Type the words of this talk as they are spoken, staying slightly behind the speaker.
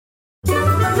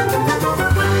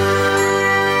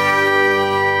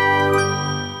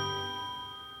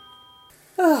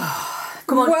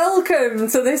Come on. Welcome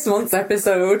to this month's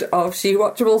episode of She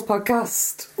Watchables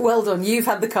podcast. Well done, you've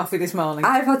had the coffee this morning.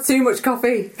 I've had too much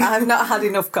coffee. I've not had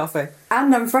enough coffee.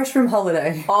 And I'm fresh from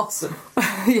holiday. Awesome.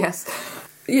 Yes.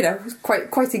 You know,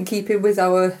 quite in keeping with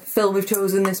our film we've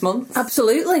chosen this month.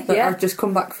 Absolutely, But yeah. I've just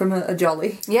come back from a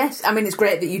jolly. Yes, I mean, it's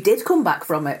great that you did come back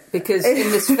from it, because in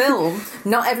this film,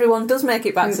 not everyone does make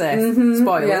it back safe.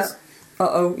 Spoilers. Yeah.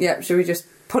 Uh-oh, yeah, should we just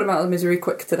put them out of misery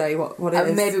quick today, what it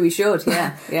is? Maybe we should,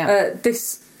 yeah.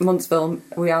 This month's film,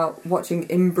 we are watching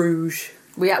In Bruges.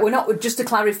 We're not, just to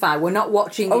clarify, we're not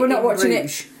watching it. Oh, we're not watching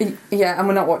Bruges. it. Yeah, and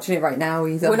we're not watching it right now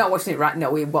either. We're not watching it right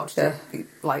now. We watched it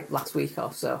like last week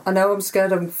or so. I know, I'm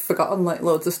scared I've forgotten like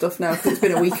loads of stuff now because it's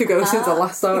been a week ago since I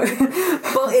last saw it.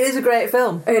 But it is a great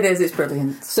film. It is, it's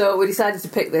brilliant. So we decided to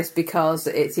pick this because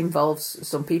it involves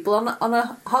some people on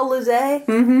a holiday.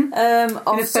 In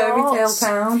a fairy tale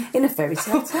town. In a fairy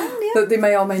tale town, yeah. That they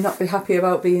may or may not be happy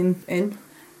about being in.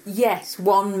 Yes,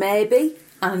 one maybe,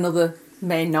 and another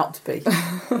may not be.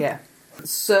 Yeah.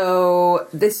 So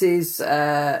this is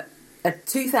a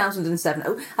 2007.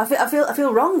 Oh, I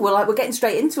feel wrong. We're getting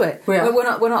straight into it. We're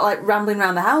not like rambling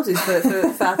around the houses for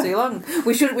far too long.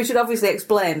 We should obviously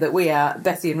explain that we are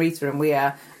Betty and Rita, and we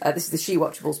are this is the She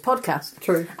Watchables podcast.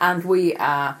 True. And we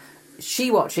are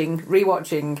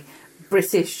rewatching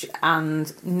British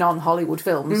and non-Hollywood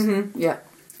films. Yeah.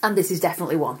 And this is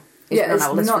definitely one.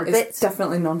 It's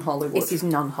definitely non-Hollywood. It is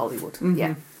non-Hollywood.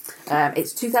 Yeah.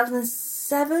 It's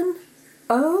 2007.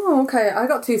 Oh, okay. I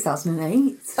got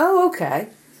 2008. Oh, okay.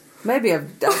 Maybe I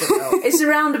don't know. It's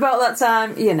around about that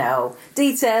time, you know.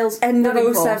 Details. End of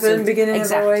not 07, important. beginning of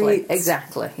 08.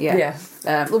 Exactly, yeah.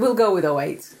 We'll go with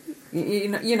 08.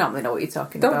 You normally know what you're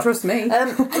talking about. Don't trust me.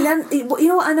 And then, you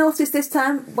know what I noticed this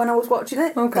time when I was watching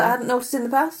it? Okay. That I hadn't noticed in the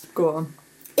past? Go on.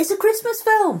 It's a Christmas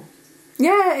film.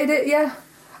 Yeah, it is, yeah.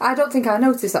 I don't think I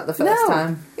noticed that the first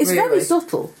time. It's really. very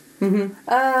subtle.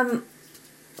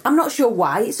 I'm not sure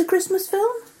why it's a Christmas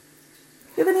film.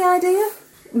 Do you have any idea?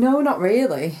 No, not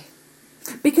really.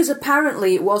 Because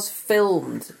apparently it was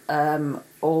filmed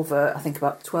over, I think,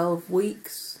 about 12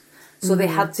 weeks. So they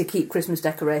had to keep Christmas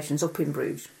decorations up in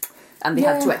Bruges. And they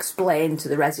had to explain to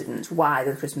the residents why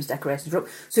the Christmas decorations were up.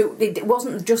 So it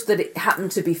wasn't just that it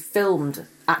happened to be filmed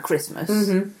at Christmas.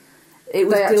 It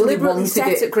was deliberately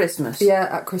set at Christmas. Yeah,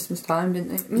 at Christmas time,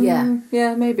 didn't it?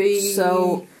 Yeah, maybe.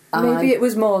 So maybe it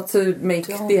was more to make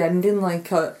the ending like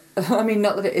a... I mean,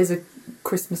 not that it is a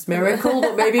Christmas miracle,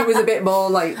 but maybe it was a bit more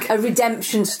like... a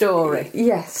redemption story.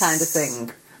 Yes. Kind of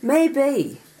thing.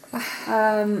 Maybe.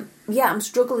 I'm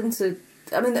struggling to...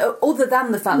 I mean, other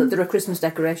than the fact that there are Christmas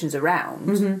decorations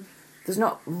around... There's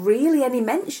not really any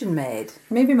mention made.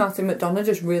 Maybe Martin McDonagh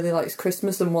just really likes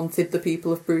Christmas and wanted the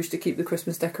people of Bruges to keep the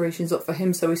Christmas decorations up for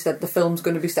him, so he said the film's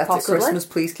going to be set at Christmas,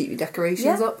 please keep your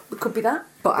decorations up. It could be that.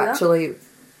 But actually,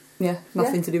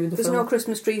 nothing to do with the film. There's no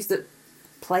Christmas trees that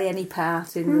play any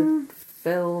part in the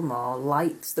film, or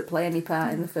lights that play any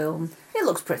part in the film. It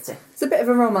looks pretty. It's a bit of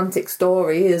a romantic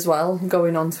story as well,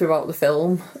 going on throughout the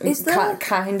film. Is there?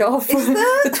 Kind of. Is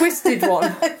there? The twisted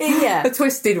one. Yeah. The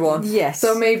twisted one. Yes.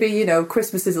 So maybe, you know,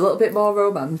 Christmas is a little bit more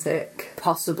romantic.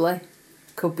 Possibly.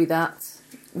 Could be that.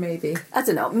 Maybe. I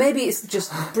don't know. Maybe it's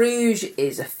just Bruges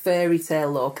is a fairy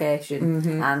tale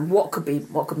location, and what could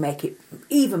make it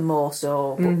even more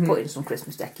so, but putting some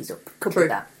Christmas deckies up. Could be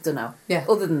that. Don't know. Yeah.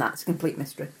 Other than that, it's a complete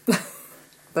mystery.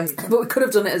 But we could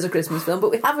have done it as a Christmas film, but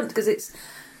we haven't because it's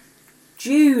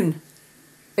June.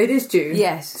 It is June.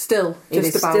 Yes, still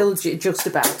just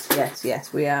about.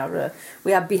 Yes. We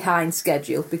are behind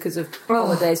schedule because of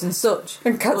holidays and such,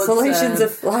 and cancellations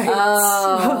of flights.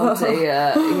 Oh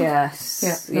dear.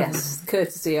 Yes.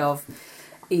 Courtesy of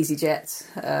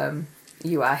EasyJet,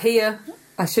 you are here.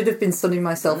 I should have been sunning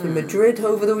myself in Madrid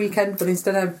over the weekend, but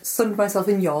instead I sunned myself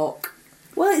in York.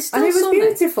 Well, it's still and it was sunny.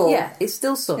 Beautiful. Yeah, it's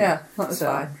still sunny. Yeah, that's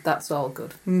fine. That's all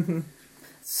good.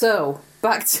 So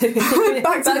back to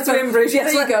back to In Bruges.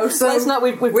 Yes, there you go. So let's not.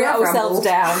 We've brought ourselves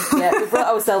down. Yeah, we've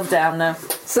brought ourselves down now.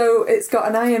 So it's got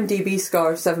an IMDb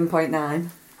score of 7.9.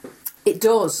 It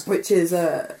does, which is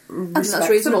and that's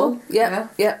reasonable. Yeah,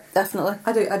 definitely.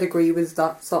 I'd agree with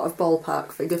that sort of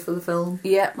ballpark figure for the film.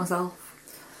 Yeah, myself.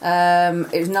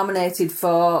 It was nominated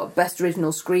for Best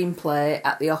Original Screenplay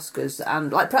at the Oscars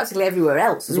and like practically everywhere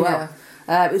else as well.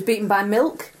 It was beaten by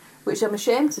Milk, which I'm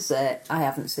ashamed to say I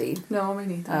haven't seen. No, me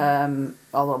neither.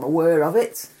 Although I'm aware of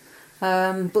it.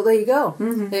 But there you go.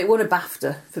 It won a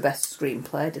BAFTA for Best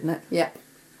Screenplay, didn't it? Yeah.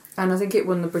 And I think it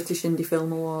won the British Indie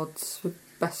Film Awards for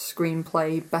Best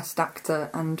Screenplay, Best Actor,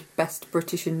 and Best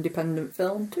British Independent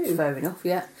Film too. Fair enough,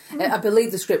 yeah. I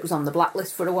believe the script was on the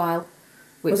blacklist for a while,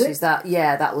 which is that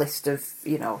list of,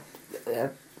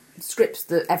 scripts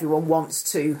that everyone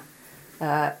wants to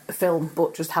film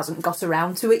but just hasn't got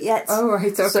around to it yet. Oh,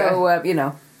 right, okay.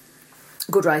 So,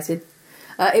 good writing.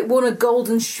 It won a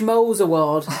Golden Schmoes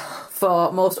Award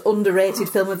for Most Underrated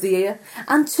Film of the Year,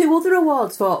 and 2 other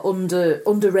awards for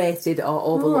underrated or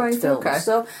overlooked films. Okay.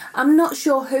 So I'm not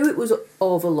sure who it was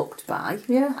overlooked by.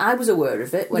 Yeah. I was aware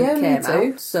of it when it came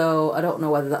out, so I don't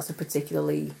know whether that's a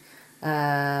particularly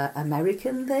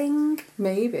American thing.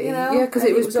 Maybe. Yeah, because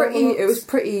it was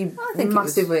pretty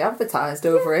massively advertised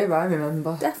over here, I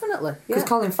remember. Definitely. Because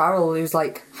Colin Farrell, he was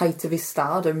like height of his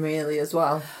stardom really as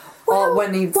well. Or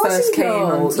when he first came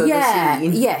onto the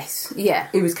scene. Yes, yeah.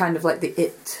 He was kind of like the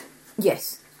it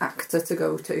actor to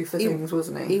go to for things,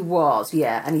 wasn't he? He was,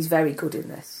 yeah, and he's very good in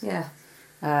this. Yeah.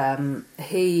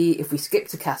 If we skip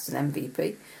to cast an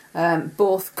MVP,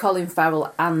 both Colin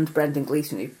Farrell and Brendan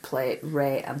Gleeson, who play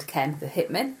Ray and Ken, the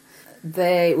hitmen,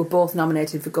 they were both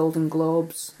nominated for Golden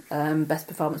Globes, Best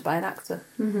Performance by an Actor.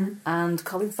 Mm-hmm. And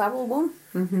Colin Farrell won.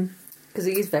 Mm-hmm. Because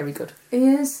he is very good. He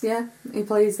is, yeah. He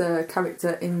plays a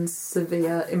character in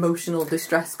severe emotional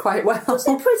distress quite well. Does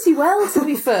it pretty well, to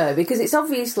be fair, because it's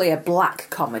obviously a black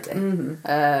comedy.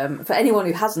 Mm-hmm. For anyone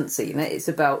who hasn't seen it, it's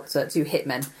about 2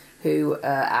 hitmen who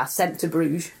are sent to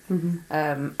Bruges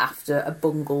after a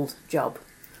bungled job.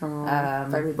 Oh,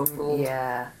 very bungled.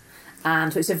 Yeah.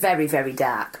 And so it's a very, very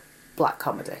dark black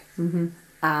comedy. Mm-hmm.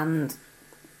 And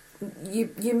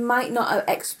you might not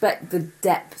expect the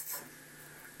depth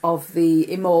of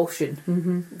the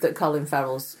emotion that Colin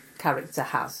Farrell's character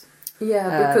has.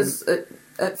 Yeah, because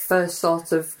at first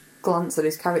sort of glance at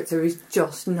his character, he's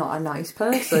just not a nice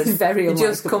person. He's very unlikable. He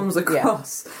just comes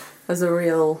across as a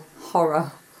real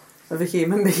horror of a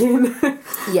human being.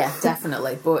 Yeah,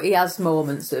 definitely. But he has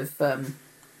moments of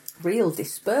real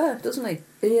despair, doesn't he?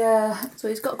 Yeah. So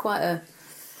he's got quite a...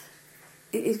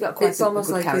 It's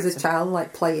almost like character. He's a child,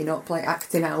 like playing up, like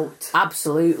acting out.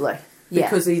 Absolutely.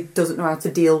 Because he doesn't know how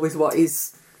to deal with what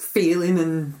he's feeling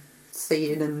and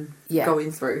seeing and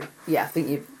going through. Yeah, I think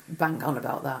you bang on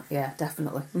about that. Yeah,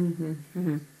 definitely. Mm-hmm.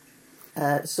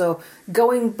 Mm-hmm. So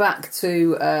going back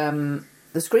to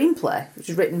the screenplay, which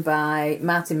was written by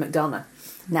Martin McDonagh.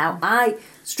 Now, I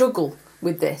struggle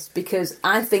with this because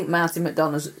I think Martin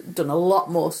McDonagh's done a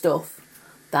lot more stuff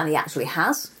than he actually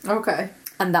has. Okay.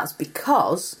 And that's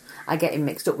because I get him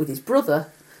mixed up with his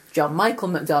brother, John Michael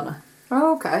McDonagh.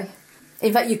 Oh, okay.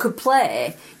 In fact, you could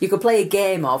play a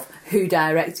game of who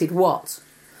directed what.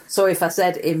 So if I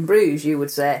said In Bruges, you would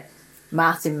say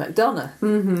Martin McDonagh.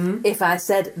 Mm-hmm. If I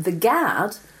said The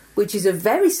Guard, which is a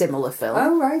very similar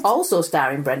film, also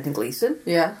starring Brendan Gleeson,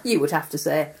 you would have to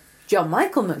say John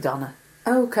Michael McDonagh.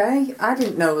 Okay, I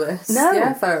didn't know this. No.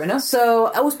 Yeah, fair enough. So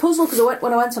I was puzzled because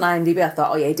when I went on IMDb, I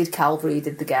thought, he did Calvary, he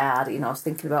did The Guard. I was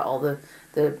thinking about all the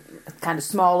kind of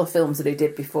smaller films that he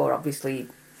did before, obviously,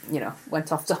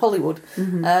 went off to Hollywood.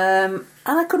 Mm-hmm. And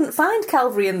I couldn't find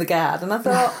Calvary and The Guard, and I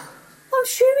thought, I'm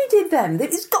sure he did them.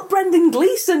 It's got Brendan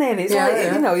Gleeson in. It's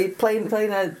he's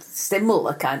playing a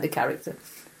similar kind of character.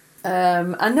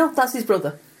 And no, that's his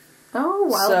brother. Oh,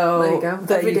 well, so, there you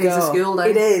go. Every day's a school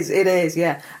day. It is,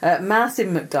 yeah.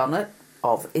 Martin McDonagh,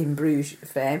 of In Bruges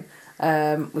fame,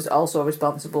 was also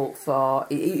responsible for...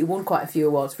 He won quite a few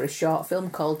awards for a short film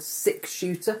called Six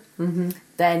Shooter. Mm-hmm.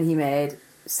 Then he made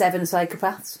 7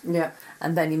 Psychopaths. Yeah.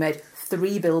 And then he made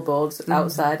 3 Billboards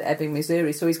outside Ebbing,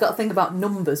 Missouri. So he's got a thing about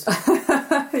numbers.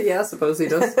 Yeah, I suppose he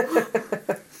does.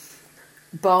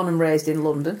 Born and raised in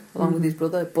London, along with his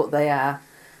brother, but they are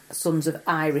sons of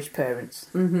Irish parents.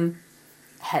 Mm-hmm.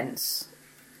 Hence,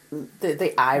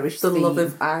 the Irish the theme. love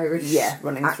of Irish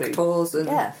running actors through.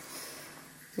 And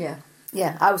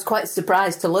Yeah, I was quite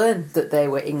surprised to learn that they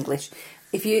were English.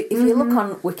 If you look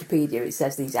on Wikipedia, it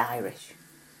says he's Irish,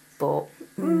 but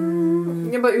but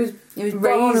he was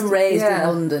born and raised in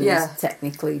London. Yeah, he's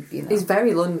technically, he's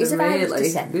very London. He's of really. Irish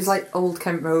descent. It was like Old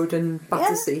Kent Road and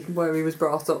Battersea where he was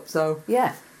brought up. So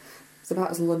it's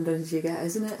about as London as you get,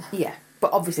 isn't it? Yeah,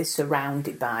 but obviously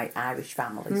surrounded by Irish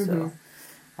families. So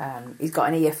he's got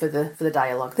an ear for the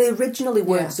dialogue. They originally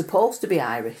weren't supposed to be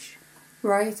Irish.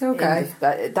 Right, okay.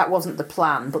 That wasn't the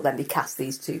plan, but then they cast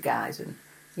these 2 guys and,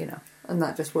 And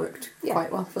that just worked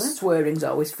quite well for them. Swearing's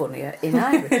always funnier in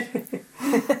Irish.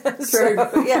 True.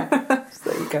 So, yeah. So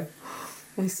there you go.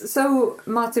 So,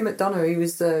 Martin McDonagh,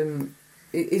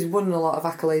 he's won a lot of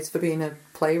accolades for being a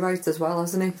playwright as well,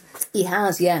 hasn't he? He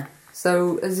has, yeah.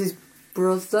 So, has his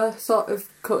brother sort of...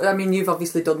 I mean, you've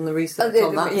obviously done the research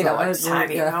on that. A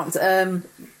tiny amount.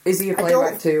 Is he a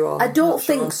playwright too? Or I don't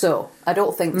think so. I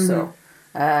don't think so.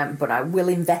 But I will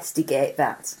investigate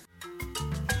that.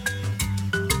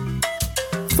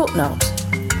 Footnote.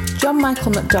 John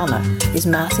Michael McDonagh is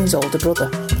Martin's older brother,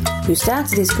 who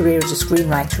started his career as a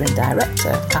screenwriter and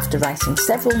director after writing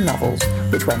several novels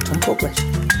which went unpublished.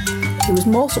 He was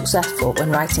more successful when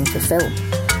writing for film,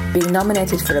 being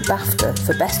nominated for a BAFTA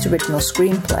for Best Original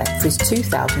Screenplay for his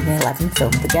 2011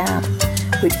 film The Guard,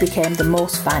 which became the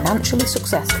most financially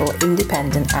successful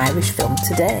independent Irish film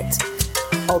to date,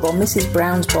 although Mrs.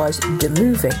 Brown's Boys The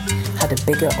Movie had a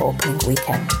bigger opening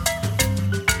weekend.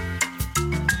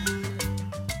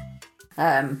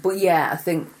 But yeah, I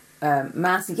think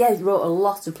Martin, he wrote a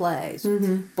lot of plays,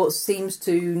 but seems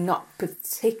to not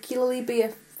particularly be a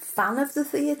fan of the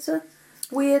theatre,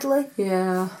 weirdly.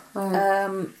 Yeah,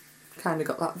 kind of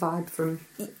got that vibe from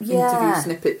interview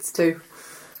snippets too.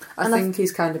 I think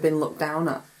he's kind of been looked down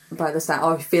at by the set,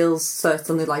 or he feels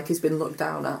certainly like he's been looked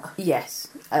down at. Yes,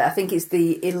 I think it's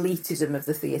the elitism of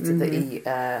the theatre that he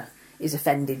is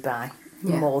offended by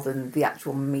more than the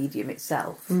actual medium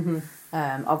itself.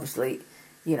 Obviously,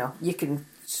 you know, you can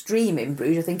stream In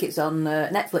Bruges. I think it's on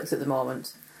Netflix at the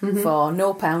moment for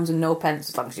no pounds and no pence,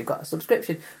 as long as you've got a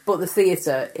subscription. But the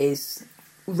theatre is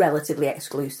relatively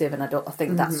exclusive, and I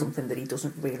think that's something that he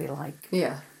doesn't really like.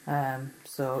 Yeah.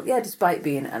 So yeah, despite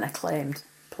being an acclaimed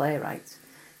playwright,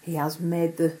 he has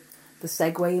made the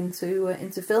segue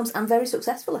into films, and very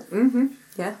successfully.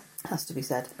 Yeah, has to be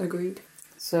said. Agreed.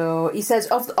 So he says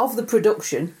of the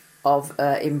production of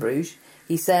In Bruges,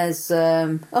 he says,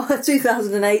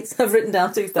 2008. I've written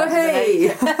down 2008.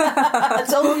 Hey! I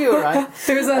told you, all right.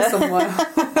 It was there somewhere.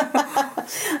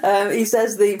 He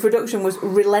says the production was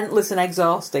relentless and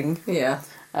exhausting. Yeah.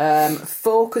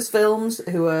 Focus Films,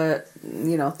 who are,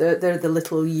 you know, they're the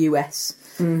little US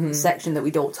section that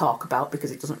we don't talk about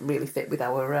because it doesn't really fit with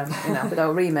our, with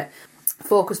our remit.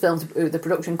 Focus Films, the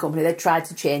production company, they tried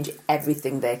to change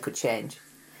everything they could change.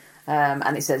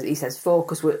 And he says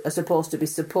Focus are supposed to be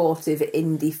supportive,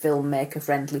 indie filmmaker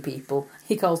friendly people.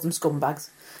 He calls them scumbags.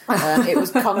 It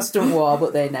was constant war,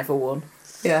 but they never won.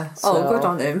 Yeah. So, good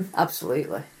on him.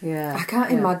 Absolutely. Yeah. I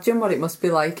can't imagine what it must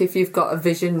be like if you've got a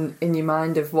vision in your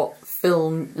mind of what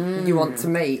film you want to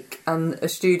make, and a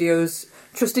studio's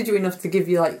trusted you enough to give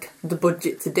you like the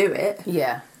budget to do it.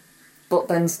 Yeah. But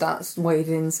then starts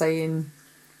wading in saying,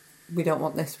 we don't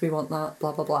want this, we want that,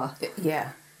 blah blah blah.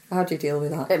 Yeah. How do you deal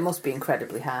with that? It must be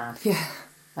incredibly hard. Yeah.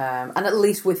 And at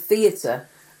least with theatre,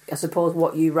 I suppose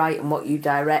what you write and what you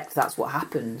direct, that's what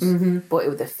happens. But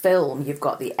with the film, you've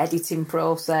got the editing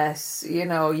process. You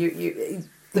know, the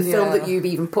film that you've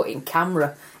even put in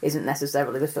camera isn't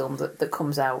necessarily the film that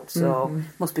comes out. So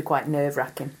it must be quite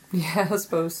nerve-wracking. Yeah, I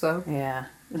suppose so. Yeah.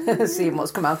 Seeing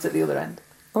what's come out at the other end.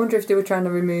 I wonder if they were trying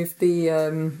to remove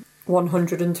the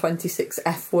 126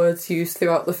 F words used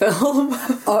throughout the film.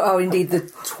 or indeed the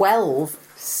 12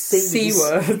 C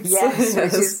words.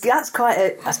 Yes, that's quite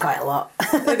a lot.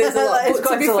 It is a lot.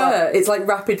 But to be fair, it's like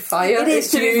rapid fire. It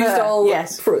is, it's used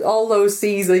all those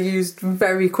C's are used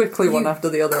very quickly, one after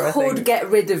the other. I think. Could get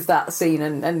rid of that scene,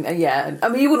 and I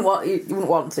mean, you wouldn't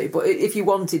want to, but if you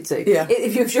wanted to,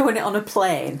 if you're showing it on a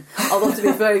plane, although to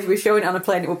be fair, if you were showing it on a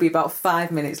plane, it would be about 5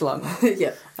 minutes long.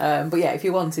 Yeah. But yeah, if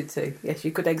you wanted to, yes,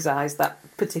 you could excise that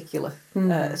particular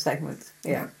segment.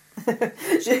 Yeah.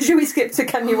 Should we skip to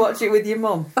Can You Watch It With Your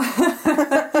Mum?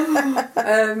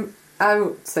 I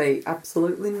would say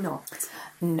absolutely not.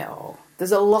 No.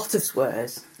 There's a lot of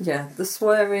swears. Yeah, the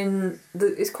swearing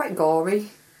is quite gory.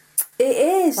 It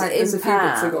is, like, there's a few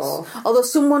bits of gore. Although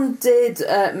someone did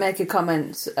make a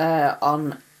comment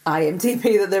on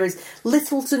IMDb that there is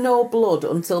little to no blood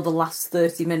until the last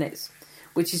 30 minutes.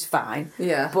 Which is fine.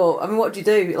 Yeah. But, I mean, what do you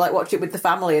do? Like, watch it with the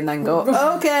family and then go,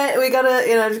 okay, we gotta,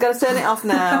 just gotta turn it off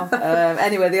now.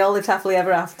 Anyway, they all lived happily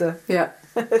ever after. Yeah.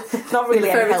 Not really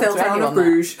any help to anyone.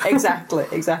 Bruges.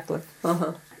 Exactly.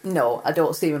 Uh-huh. No, I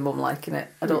don't see my mum liking it.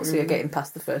 I don't see her getting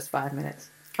past the first 5 minutes.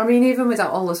 I mean, even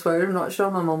without all the swearing, I'm not sure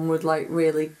my mum would, like,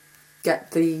 really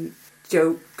get the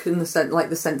joke and the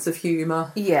sense of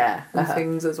humour. Yeah. And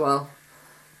things as well.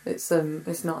 It's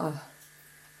not a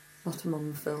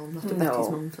mum film, not a Becky's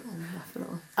mum film,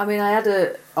 definitely. I mean,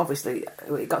 obviously,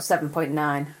 it got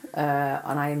 7.9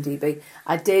 on IMDb.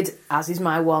 I did, as is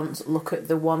my wont, look at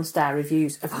the 1-star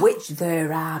reviews, of which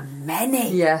there are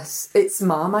many. Yes, it's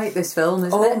Marmite, this film,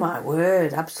 isn't it? Oh my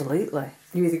word, absolutely.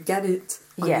 You either get it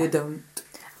or you don't.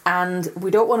 And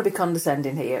we don't want to be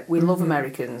condescending here. We love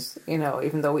Americans,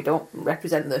 even though we don't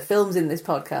represent their films in this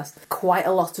podcast. Quite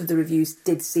a lot of the reviews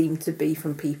did seem to be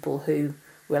from people who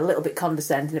were a little bit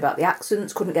condescending about the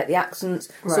accents, couldn't get the accents.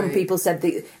 Right. Some people said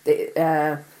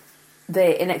the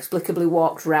they inexplicably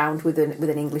walked around with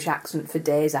an English accent for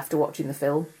days after watching the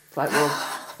film. It's like, well,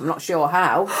 I'm not sure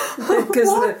how,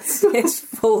 because it's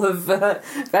full of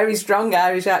very strong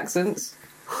Irish accents.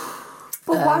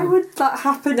 But why would that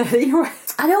happen anyway?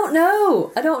 I don't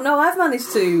know. I've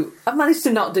managed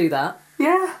to not do that.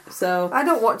 Yeah. So I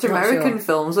don't watch American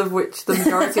films, of which the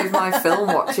majority of my film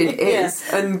watching is,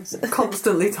 and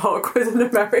constantly talk with an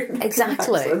American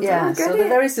Exactly. accent. Yeah. So they're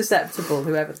very susceptible,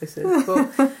 whoever this is.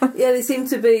 But yeah, they seem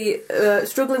to be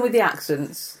struggling with the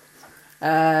accents,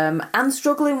 and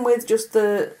struggling with just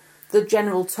the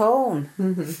general tone.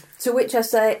 Mm-hmm. To which I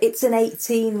say, it's an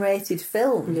 18 rated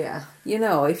film. Yeah. You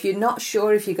know, if you're not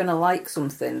sure if you're going to like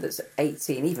something that's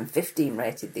 18, even 15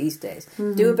 rated these days,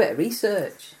 do a bit of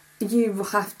research. You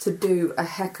have to do a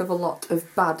heck of a lot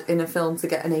of bad in a film to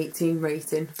get an 18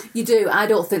 rating. You do. I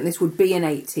don't think this would be an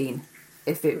 18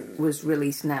 if it was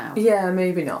released now. Yeah,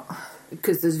 maybe not.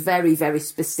 Because there's very, very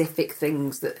specific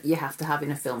things that you have to have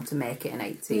in a film to make it an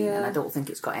 18, and I don't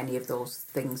think it's got any of those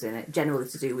things in it. Generally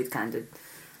to do with kind of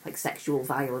like sexual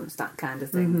violence, that kind of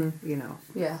thing, you know.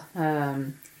 Yeah.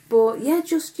 But yeah,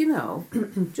 just, you know,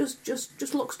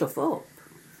 just look stuff up.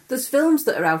 There's films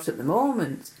that are out at the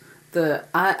moment that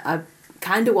I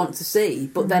kind of want to see,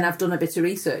 but then I've done a bit of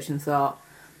research and thought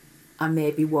I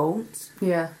maybe won't.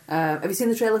 Yeah. Have you seen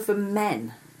the trailer for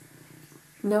Men?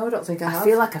 No, I don't think I have. I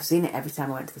feel like I've seen it every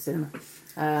time I went to the cinema.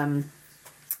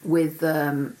 With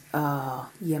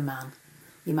your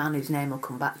man whose name will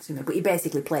come back to me, but he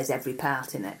basically plays every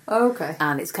part in it. Oh, okay.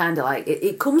 And it's kind of like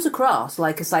it comes across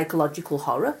like a psychological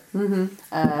horror,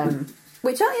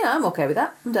 which I'm okay with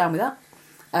that. I'm down with that.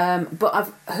 But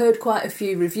I've heard quite a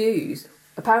few reviews.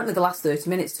 Apparently, the last 30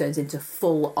 minutes turns into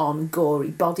full-on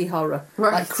gory body horror,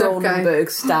 right, like Cronenberg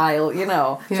style, you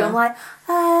know. Yeah. So I'm like,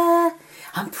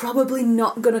 I'm probably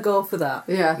not going to go for that.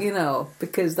 Yeah. You know,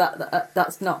 because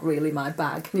that's not really my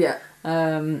bag. Yeah.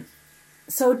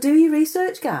 So do your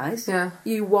research, guys. Yeah.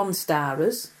 You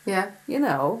one-starers. Yeah. You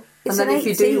know. It's and then if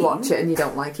you do watch it and you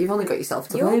don't like it, you've only got yourself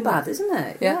to blame. You're bad, isn't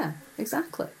it? Yeah,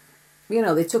 exactly. You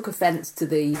know, they took offence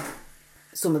to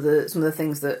some of the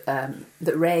things that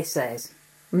that Ray says,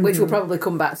 which we'll probably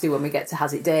come back to when we get to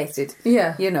Has It Dated?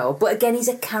 Yeah. You know, but again, he's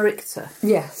a character.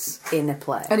 Yes. In a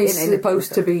play. And he's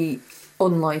supposed to be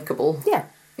unlikable. Yeah.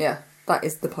 Yeah, that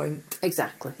is the point.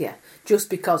 Exactly, yeah. Just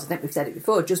because, I think we've said it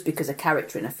before, just because a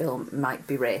character in a film might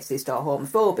be racist or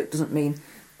homophobic doesn't mean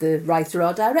the writer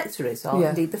or director is, or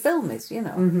indeed the film is, you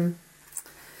know. Mm-hmm.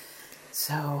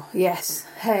 So, yes,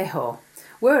 hey-ho.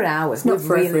 Where are we? It's not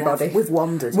for everybody. We've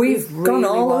wandered. We've gone really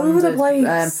all over the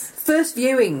place. First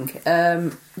viewing.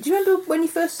 Do you remember when you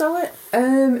first saw it?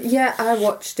 Yeah, I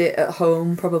watched it at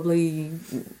home probably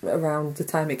around the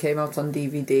time it came out on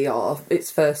DVD or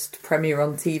its first premiere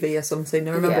on TV or something.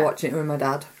 I remember watching it with my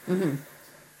dad. Mm-hmm.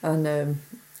 And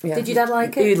yeah. Did your dad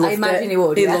like it? I imagine he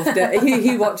would. He loved it.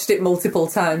 He watched it multiple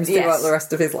times throughout the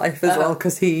rest of his life as well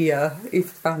because he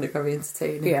found it very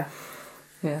entertaining. Yeah.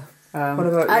 Yeah. What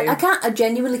about you? I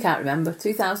genuinely can't remember.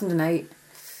 2008.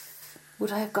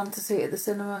 Would I have gone to see it at the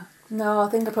cinema? No, I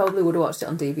think I probably would have watched it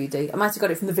on DVD. I might have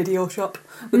got it from the video shop.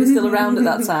 Were they still around at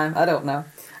that time? I don't know.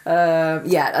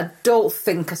 Yeah, I don't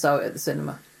think I saw it at the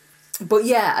cinema. But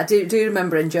yeah, I do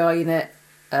remember enjoying it.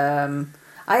 I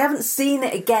haven't seen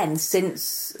it again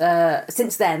since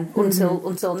then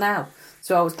until now.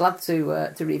 So I was glad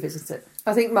to revisit it.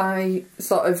 I think my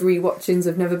sort of rewatchings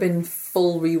have never been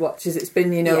full rewatches. It's been,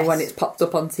 when it's popped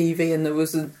up on TV and there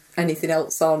wasn't anything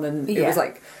else on and it was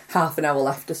like half an hour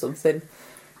left or something.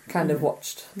 Kind of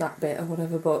watched that bit or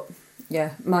whatever. But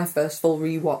yeah, my first full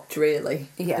rewatch really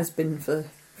has been for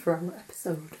our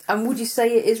episode. And would you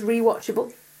say it is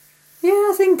rewatchable? Yeah,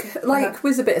 I think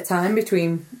with a bit of time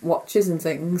between watches and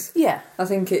things. Yeah, I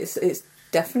think it's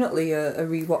definitely a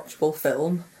rewatchable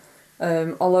film.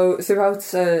 Although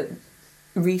throughout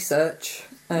research,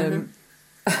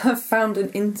 I found an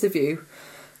interview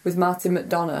with Martin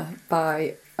McDonagh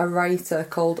by a writer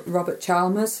called Robert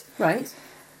Chalmers. Right.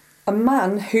 A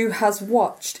man who has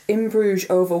watched In Bruges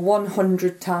over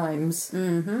 100 times.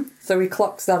 Mm-hmm. So he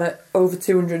clocks that at over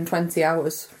 220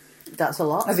 hours. That's a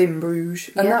lot. Of In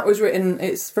Bruges. And that was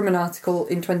it's from an article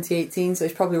in 2018, so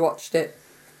he's probably watched it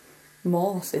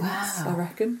more since, I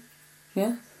reckon.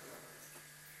 Yeah.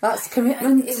 That's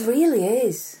commitment. It really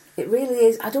is. It really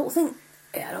is. I don't think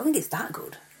it's that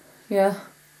good. Yeah.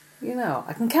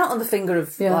 I can count on the finger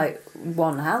of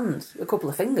one hand, a couple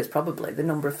of fingers probably, the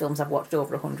number of films I've watched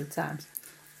over 100 times.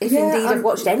 If indeed I've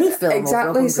watched any film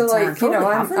exactly, over 100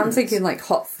 times. I'm thinking like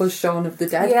Hot Fuzz, Shaun of the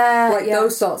Dead.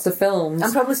 Those sorts of films.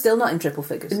 I'm probably still not in triple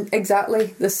figures. Exactly.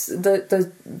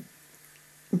 The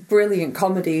brilliant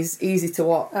comedies, easy to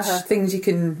watch, things you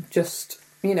can just,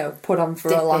 put on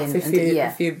for a laugh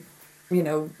if you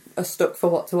are stuck for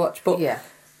what to watch. But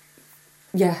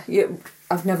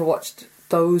I've never watched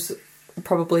those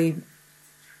probably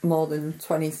more than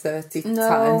 20, 30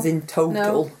 times in total.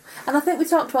 No. And I think we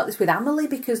talked about this with Amelie,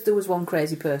 because there was one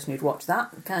crazy person who'd watched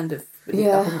that kind of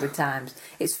 100 times.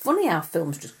 It's funny how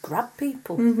films just grab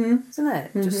people, isn't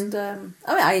it? Just,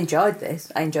 I enjoyed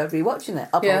this. I enjoyed rewatching it.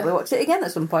 I'll probably watch it again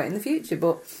at some point in the future,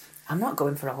 but I'm not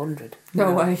going for 100.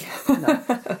 No way. No,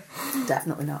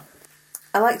 definitely not.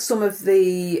 I like some of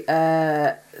the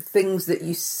things that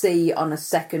you see on a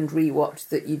second rewatch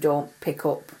that you don't pick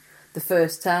up the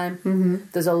first time.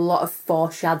 There's a lot of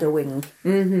foreshadowing,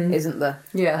 isn't there?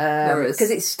 Yeah, there is.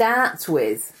 Because it starts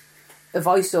with a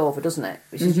voiceover, doesn't it?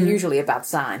 Which is usually a bad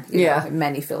sign, you know, in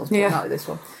many films, but not with this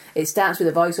one. It starts with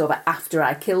a voiceover after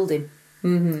I killed him.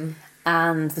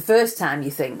 And the first time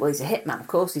you think, well, he's a hitman, of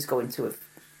course he's going to have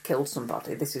killed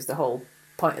somebody. This is the whole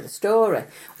point of the story.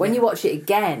 When you watch it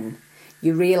again,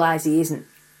 you realise he isn't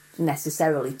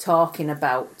necessarily talking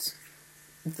about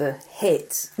the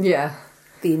hit. Yeah.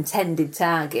 The intended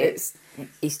target.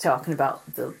 He's talking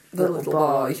about the little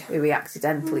boy who he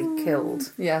accidentally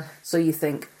killed. Yeah. So you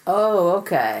think, oh,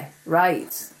 okay,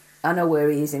 right. I know where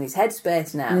he is in his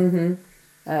headspace now.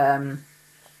 And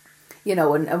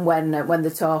when they're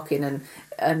talking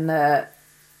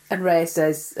and Ray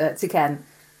says to Ken,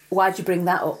 why'd you bring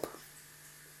that up?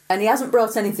 And he hasn't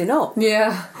brought anything up.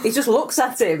 Yeah. He just looks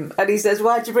at him and he says,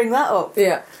 why'd you bring that up?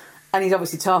 Yeah. And he's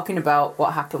obviously talking about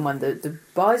what happened when the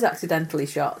boy's accidentally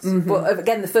shot. But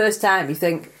again, the first time you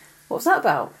think, what's that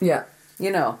about? Yeah.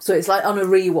 So it's like on a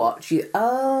rewatch,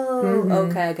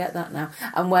 okay, I get that now.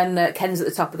 And when Ken's at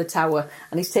the top of the tower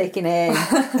and he's taking aim,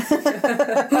 at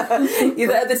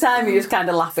the time you just kind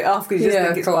of laugh it off because you just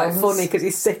think it's quite funny because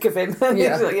he's sick of him. He's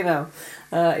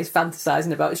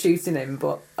fantasising about shooting him,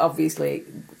 but obviously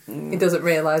he doesn't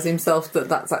realise himself that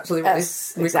that's actually what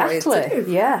he's required to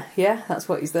do. Yeah, that's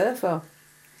what he's there for.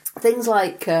 Things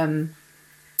like in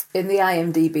the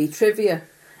IMDb trivia,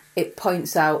 it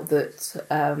points out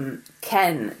that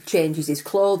Ken changes his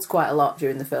clothes quite a lot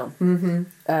during the film.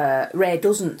 Ray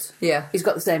doesn't. Yeah. He's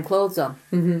got the same clothes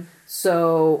on.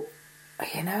 So,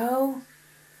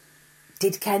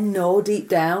 did Ken know deep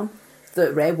down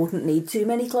that Ray wouldn't need too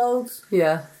many clothes?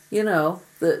 Yeah.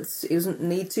 That he doesn't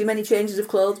need too many changes of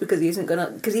clothes because he isn't gonna.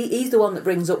 Because he's the one that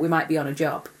brings up we might be on a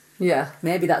job. Yeah.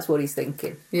 Maybe that's what he's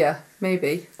thinking. Yeah,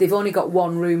 maybe. They've only got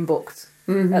one room booked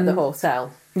at the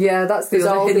hotel. Yeah, that's the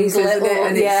other hint, isn't it?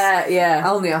 And yeah.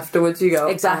 Only afterwards you go...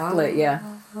 Exactly, yeah.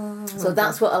 So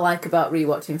that's what I like about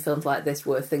rewatching films like this,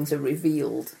 where things are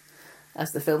revealed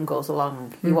as the film goes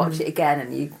along. You watch it again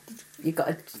and you've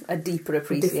got a deeper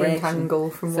appreciation. A different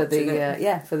angle from for watching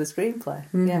it. For the screenplay.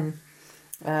 Yeah.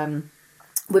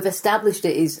 We've established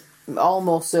it is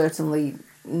almost certainly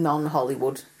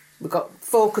non-Hollywood. We've got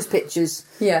Focus Pictures.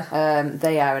 Yeah.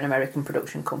 They are an American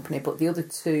production company, but the other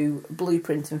two,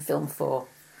 Blueprint and Film 4,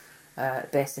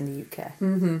 based in the UK.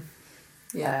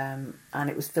 Yeah. And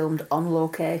it was filmed on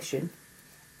location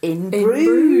in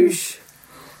Bruges.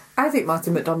 I think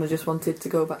Martin McDonagh just wanted to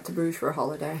go back to Bruges for a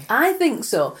holiday. I think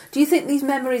so. Do you think these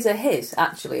memories are his,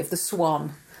 actually, of the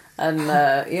Swan? And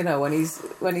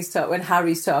when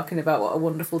Harry's talking about what a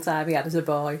wonderful time he had as a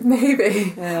boy.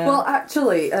 Maybe. Yeah. Well,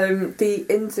 actually, the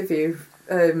interview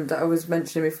that I was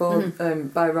mentioning before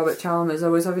by Robert Chalmers, I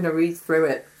was having a read through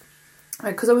it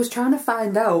because I was trying to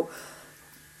find out,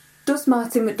 does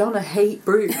Martin McDonagh hate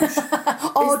Bruges?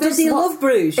 Does he love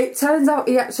Bruges? It turns out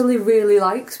he actually really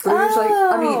likes Bruges.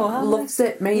 Loves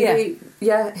it. Maybe.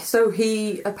 Yeah. So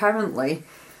he apparently.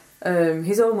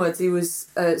 His own words, he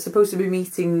was supposed to be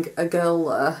meeting a girl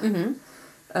there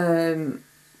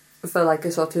for like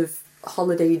a sort of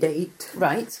holiday date.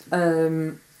 Right.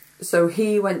 So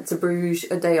he went to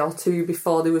Bruges a day or two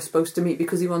before they were supposed to meet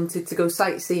because he wanted to go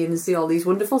sightseeing and see all these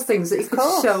wonderful things that he could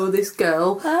show this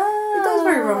girl. That was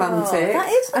very romantic. That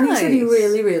is nice. And he said he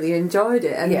really, really enjoyed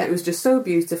it and it was just so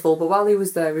beautiful. But while he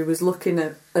was there, he was looking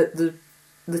at the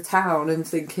town and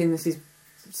thinking, this is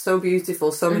so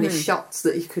beautiful, so many shots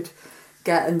that he could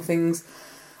get and things.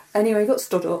 Anyway, he got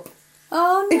stood up.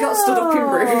 Oh no! He got stood up in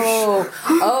Bruges.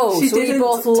 Oh, so he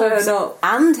both loves up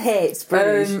and hates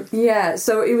Bruges. Yeah,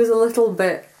 so he was a little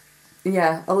bit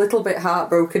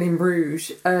heartbroken in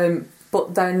Bruges.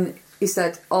 But then he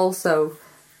said also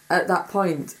at that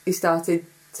point he started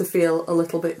to feel a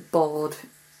little bit bored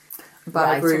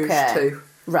by Bruges too.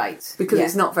 Right. Because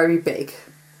it's not very big.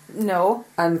 No.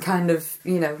 And kind of,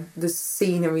 the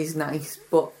scenery's nice,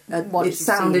 but Once it you've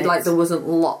sounded seen like it. there wasn't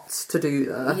lots to do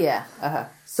there. Yeah.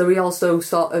 So he also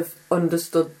sort of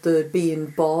understood the being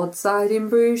bored side in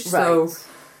Bruges. Right.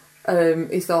 So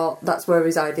he thought that's where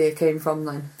his idea came from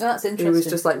then. Oh, that's interesting. It was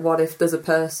just like, what if there's a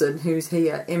person who's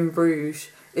here in Bruges,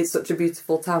 it's such a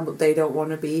beautiful town, but they don't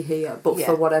want to be here, but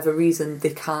for whatever reason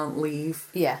they can't leave.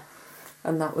 Yeah.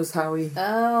 And that was how he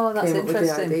that's came up with the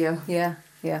interesting. idea. Yeah.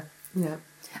 Yeah.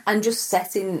 And just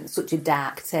setting such a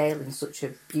dark tale in such a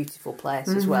beautiful place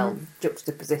as well.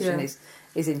 Juxtaposition is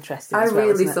interesting. I as well,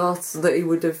 really isn't it? thought that he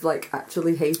would have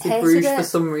actually hated Hated Bruges it. for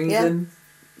some reason.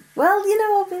 Well,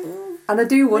 And I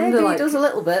do wonder, maybe he does a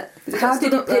little bit. how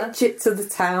did he pitch it to the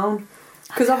town?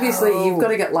 Because obviously you've got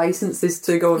to get licenses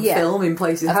to go and film in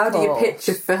places. How do you pitch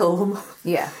a film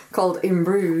called In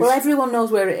Bruges? Well, everyone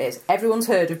knows where it is. Everyone's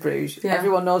heard of Bruges. Yeah.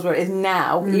 Everyone knows where it is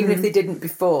now, even if they didn't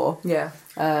before. Yeah.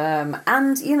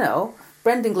 And,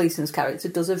 Brendan Gleeson's character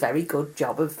does a very good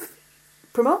job of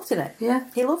promoting it. Yeah.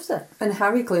 He loves it. And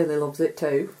Harry clearly loves it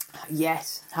too.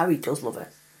 Yes, Harry does love it.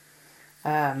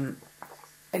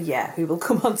 Who will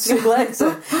come on to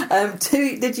later.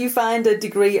 Did you find a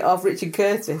degree of Richard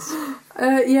Curtis?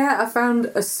 I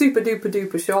found a super duper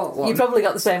duper short one. You probably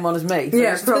got the same one as me.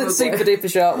 Yeah, probably. Super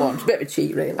duper short one. It's a bit of a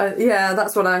cheat, really.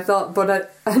 That's what I thought.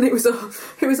 But and it was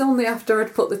only after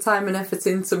I'd put the time and effort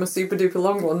into my super duper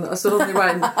long one that I suddenly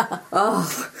went,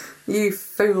 "Oh, you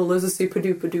fool! There's a super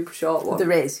duper duper short one."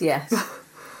 There is, yes.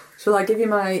 Shall I give you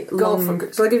my long?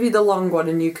 Shall I give you the long one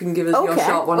and you can give us your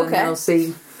short one and then I'll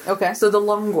see. Okay. So the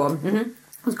long one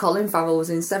was Colin Farrell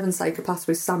was in Seven Psychopaths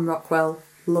with Sam Rockwell.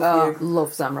 Love you.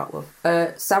 Love Sam Rockwell.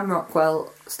 Sam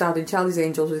Rockwell starred in Charlie's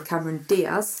Angels with Cameron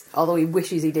Diaz. Although he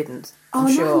wishes he didn't. Oh,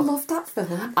 I'm sure. I love that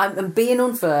film. I'm being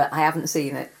unfair, I haven't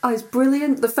seen it. Oh, it's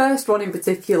brilliant. The first one in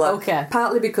particular. Okay.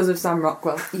 Partly because of Sam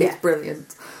Rockwell. Yeah. It's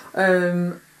brilliant.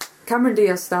 Cameron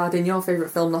Diaz starred in your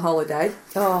favourite film, The Holiday.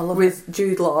 Oh, I love with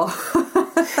Jude Law.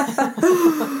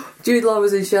 Jude Law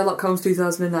was in Sherlock Holmes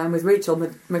 2009 with Rachel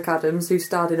McAdams, who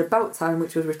starred in About Time,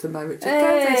 which was written by Richard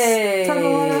Curtis.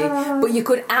 Ta-da! But you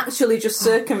could actually just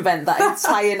circumvent that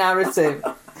entire narrative.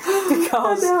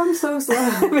 Because I'm so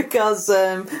sorry. Because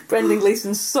Brendan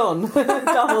Gleeson's son,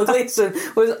 Donald Gleeson,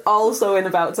 was also in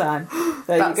About Time.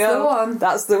 There you go.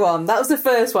 That's the one. That was the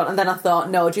first one. And then I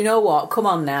thought, no, do you know what? Come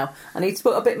on now. I need to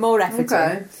put a bit more effort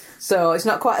in. So it's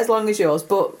not quite as long as yours,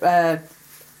 but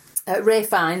Ray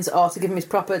Fiennes, or to give him his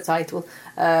proper title,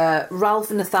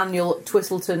 Ralph Nathaniel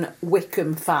Twistleton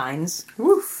Wickham Fiennes.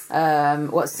 Woof.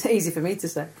 What's easy for me to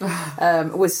say.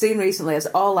 Was seen recently as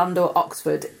Orlando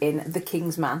Oxford in The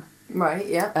King's Man. Right,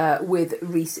 yeah. With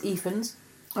Rhys Ifans.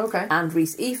 Okay. And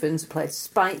Rhys Ifans played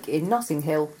Spike in Notting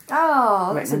Hill.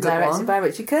 Oh, that's written and directed by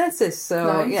Richard Curtis. So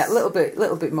nice. yeah, a little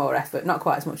bit more effort. Not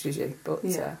quite as much as you, but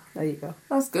there you go.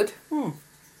 That's good.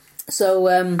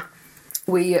 So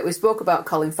we spoke about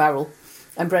Colin Farrell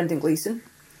and Brendan Gleeson.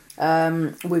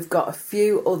 We've got a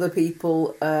few other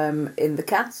people in the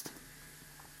cast.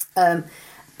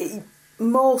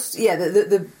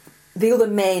 The other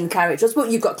main characters, but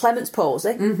you've got Clemence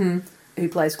Posey, who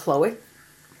plays Chloe.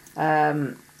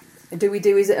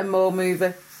 Is it a Moe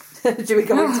movie? Do we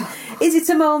go into, is it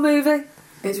a Moe movie?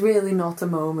 It's really not a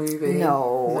Moe movie.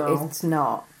 No, it's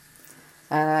not.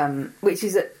 Which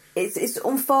is it's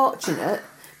unfortunate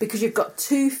because you've got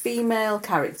two female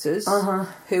characters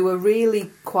who are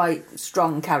really quite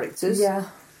strong characters. Yeah.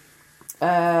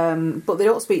 But they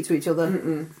don't speak to each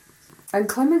other. And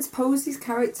Clemence Posey's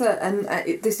character, and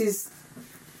this is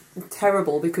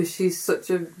terrible because she's such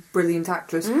a brilliant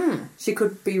actress. She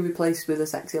could be replaced with a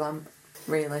sexy lamp,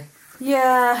 really.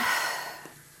 Yeah.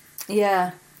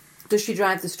 Does she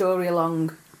drive the story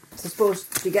along? I suppose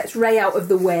she gets Ray out of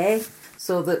the way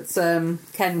so that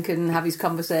Ken can have his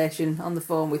conversation on the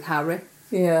phone with Harry.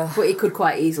 Yeah. But he could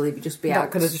quite easily just be out.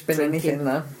 That could have just been anything,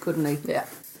 though. Couldn't he? Yeah.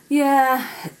 Yeah.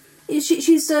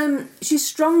 She's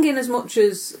strong in as much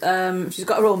as she's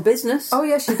got her own business. Oh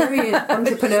yeah, she's very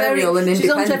entrepreneurial and independent.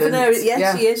 She's entrepreneurial.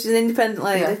 Yes, she is. She's an independent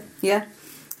lady. Yeah.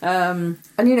 And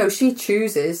she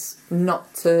chooses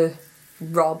not to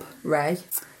rob Ray.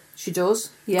 She does.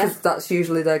 Yeah. Because that's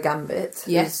usually their gambit.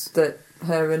 Yes. Is that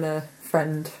her and her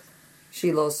friend,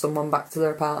 she lures someone back to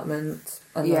their apartment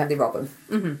and then they rob him.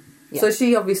 Yeah. So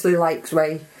she obviously likes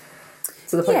Ray.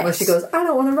 To the point where she goes, I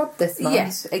don't want to rob this man.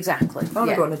 Yes, exactly. I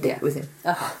want to go on a date with him.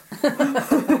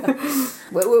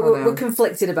 We're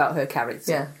conflicted about her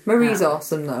character. Yeah. Marie's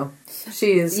awesome, though.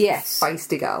 She is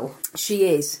feisty gal. She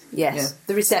is, yes. Yeah.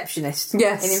 The receptionist.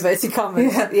 Yes. In inverted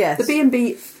commas. Yeah. Yes. The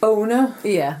B&B owner.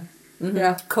 Yeah. Mm-hmm.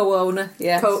 Yeah. Co-owner.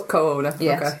 Yes. Co-owner.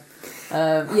 Yes. Okay.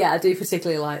 Yeah, I do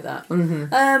particularly like that.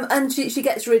 And she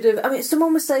gets rid of. I mean,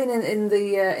 someone was saying in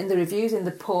the reviews, in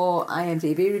the poor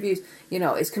IMDb reviews, you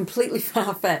know, it's completely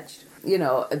far fetched. You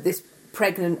know, this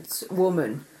pregnant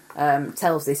woman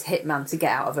tells this hitman to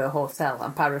get out of her hotel.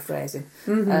 I'm paraphrasing,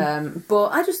 but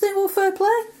I just think, well, fair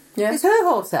play. Yeah, it's her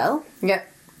hotel. Yeah.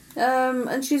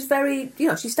 And she's very, you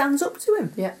know, she stands up to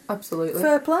him. Yeah, absolutely.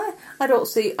 Fair play. I don't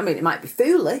see. I mean, it might be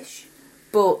foolish.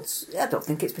 But I don't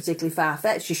think it's particularly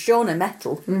far-fetched. She's shown her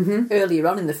mettle earlier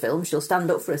on in the film. She'll stand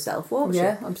up for herself, won't she?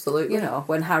 Yeah, absolutely. You know,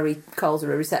 when Harry calls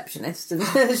her a receptionist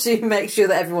and she makes sure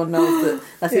that everyone knows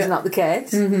that is not the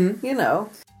case. You know.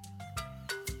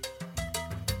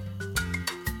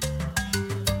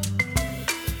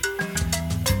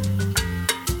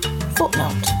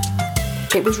 Footnote.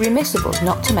 It was remiss of us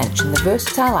not to mention the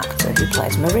versatile actor who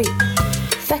plays Marie.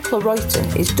 Thekla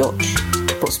Ruijten is Dutch,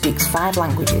 but speaks 5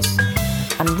 languages,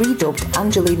 and redubbed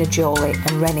Angelina Jolie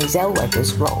and Renée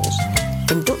Zellweger's roles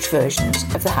in Dutch versions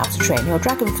of the How to Train Your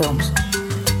Dragon films.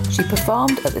 She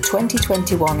performed at the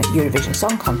 2021 Eurovision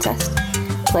Song Contest,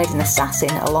 played an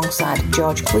assassin alongside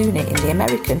George Clooney in The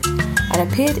American, and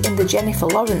appeared in the Jennifer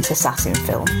Lawrence assassin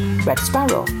film Red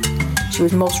Sparrow. She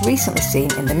was most recently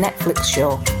seen in the Netflix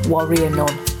show Warrior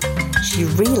Nun. She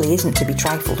really isn't to be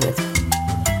trifled with.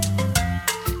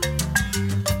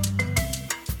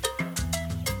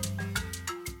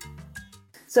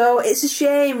 So it's a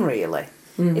shame, really.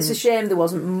 It's a shame there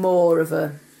wasn't more of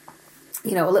a,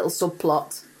 you know, a little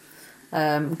subplot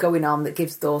going on that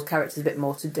gives those characters a bit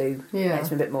more to do. Yeah. Makes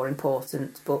them a bit more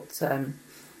important. But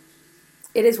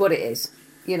it is what it is,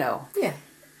 you know. Yeah.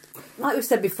 Like we've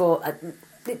said before,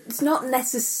 it's not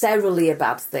necessarily a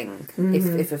bad thing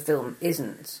if a film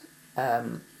isn't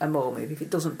a Moore movie, if it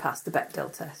doesn't pass the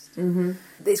Bechdel test.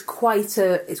 It's quite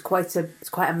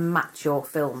a macho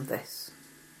film, this,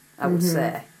 I would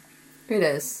say. It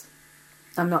is.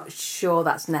 I'm not sure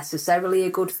that's necessarily a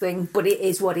good thing, but it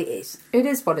is what it is. It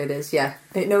is what it is, yeah.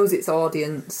 It knows its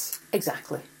audience.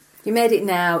 Exactly. If you made it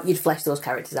now, you'd flesh those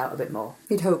characters out a bit more.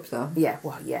 You'd hope so. Yeah,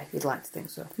 well, yeah, you'd like to think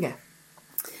so. Yeah.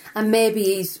 And maybe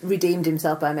he's redeemed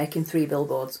himself by making 3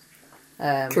 billboards.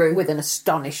 True. With an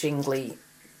astonishingly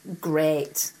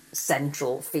great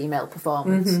central female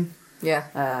performance.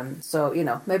 Yeah. So, you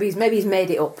know, maybe he's made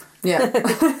it up. Yeah.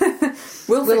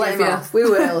 We'll let forgive him you. off. We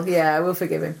will, yeah, we'll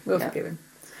forgive him. Forgive him.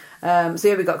 So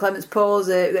here we've got Clements Pause.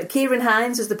 We've got Kieran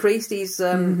Hines as the priest. He's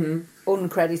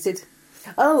uncredited.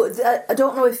 Oh, I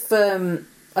don't know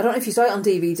if you saw it on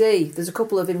DVD. There's a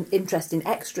couple of interesting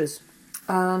extras.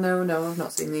 No, I've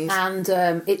not seen these. And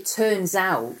it turns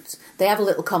out they have a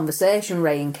little conversation,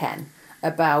 Ray and Ken,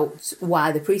 about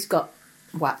why the priest got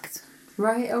whacked.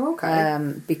 Right, oh,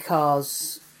 okay.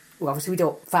 Because, well, obviously we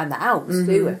don't find that out,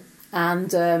 do we?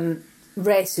 And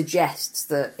Ray suggests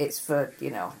that it's for, you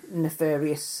know,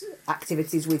 nefarious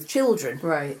activities with children.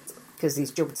 Right. Because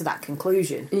he's jumped to that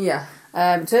conclusion. Yeah.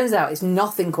 Turns out it's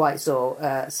nothing quite so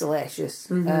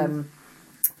salacious.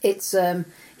 It's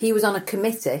he was on a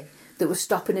committee that was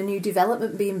stopping a new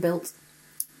development being built.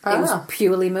 It was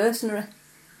purely mercenary.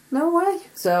 No way.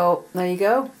 So, there you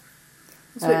go.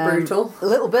 It's a bit brutal. A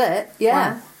little bit,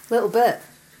 yeah. Wow. A little bit.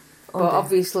 Oh, but dear.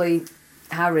 Obviously,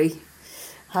 Harry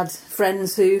had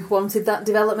friends who wanted that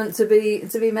development to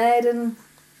be made and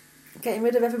getting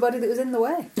rid of everybody that was in the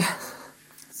way.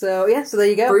 So there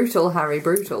you go. Brutal, Harry,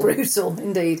 brutal. Brutal,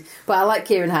 indeed. But I like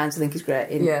Kieran Hines. I think he's great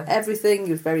in everything.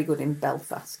 He was very good in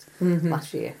Belfast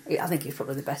last year. I think he's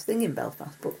probably the best thing in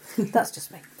Belfast, but that's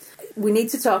just me. We need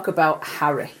to talk about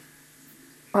Harry.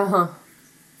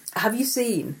 Have you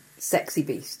seen Sexy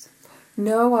Beast?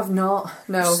 No, I've not.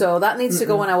 No. So that needs to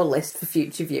go on our list for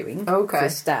future viewing. Okay. For a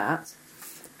start.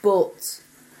 But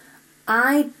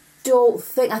I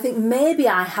think maybe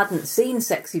I hadn't seen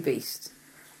Sexy Beast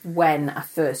when I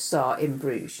first saw it in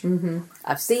Bruges.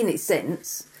 I've seen it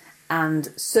since,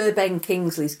 and Sir Ben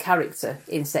Kingsley's character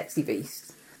in Sexy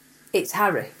Beast, it's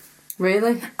Harry.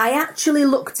 Really? I actually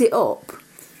looked it up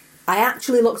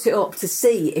to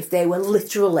see if they were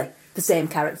literally the same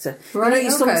character. Right,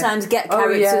 you sometimes get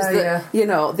characters that you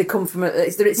know they come from.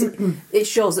 It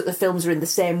shows that the films are in the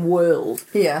same world.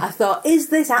 Yeah. I thought, is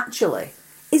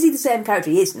he the same character?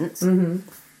 He isn't.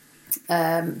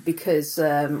 Because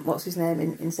what's his name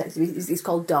in Sexy Beast? He's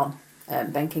called Don,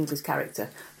 Ben Kingsley's character,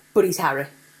 but he's Harry.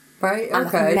 Right. And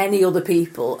Okay. many other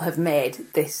people have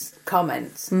made this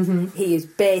comment. He is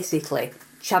basically.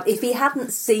 If he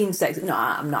hadn't seen Sex... No,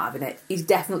 I'm not having it. He's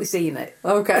definitely seen it.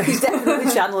 Okay. He's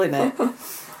definitely channeling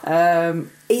it.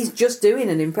 He's just doing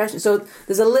an impression. So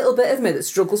there's a little bit of me that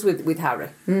struggles with Harry.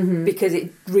 Because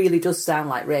it really does sound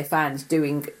like Ray Fiennes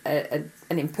doing an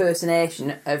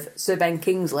impersonation of Sir Ben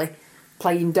Kingsley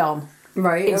playing Don.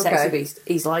 Right, in Sexy okay. Beast.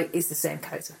 He's the same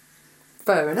character.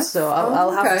 Fair enough. So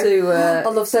I'll have to... I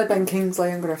love Sir Ben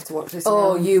Kingsley. I'm going to have to watch this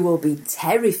Oh, again. you will be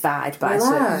terrified by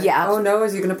Sir... Yeah. Oh no,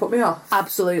 is he going to put me off?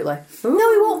 Absolutely. Ooh.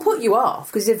 No, he won't put you off,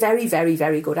 because he's a very, very,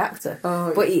 very good actor.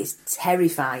 Oh, but he is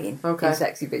terrifying in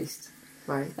Sexy Beast.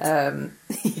 Right. Yeah,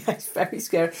 it's very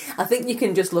scary. I think you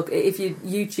can just look... If you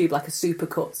YouTube, like, a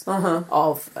supercut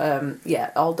of,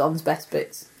 all Don's best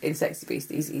bits in Sexy Beast,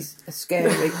 he's a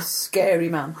scary, scary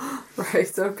man.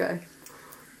 Right, okay.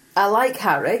 I like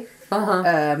Harry,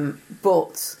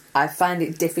 but I find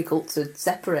it difficult to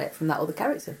separate from that other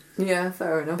character. Yeah,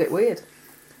 fair enough. A bit weird.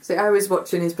 See, I was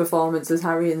watching his performance as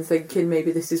Harry and thinking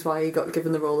maybe this is why he got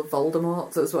given the role of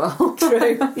Voldemort as well.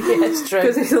 True. Yeah, it's true.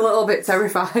 Because he's a little bit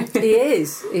terrifying. He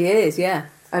is, yeah.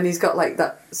 And he's got, like,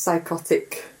 that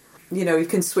psychotic... You know, he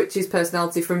can switch his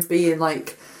personality from being,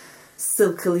 like,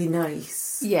 silkily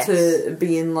nice to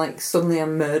being, like, suddenly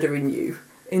I'm murdering you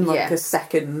in, like, a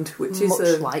second, which much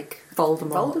is like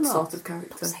Voldemort sort of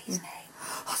character. Don't say his name.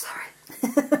 Oh, sorry.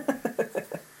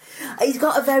 He's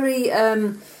got a very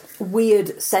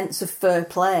weird sense of fair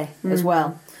play as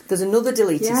well. There's another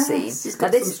deleted scene. He's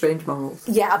got some strange morals.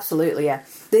 Yeah, absolutely, yeah.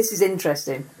 This is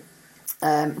interesting.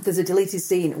 There's a deleted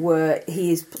scene where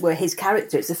his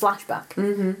character, it's a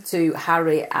flashback to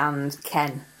Harry and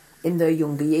Ken in their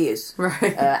younger years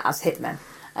as hitmen.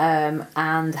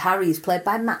 And Harry is played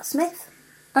by Matt Smith.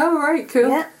 Oh, right,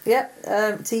 cool. Yeah.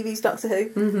 TV's Doctor Who,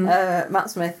 Matt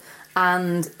Smith.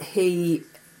 And he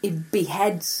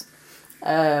beheads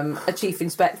a chief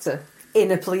inspector in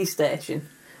a police station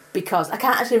because I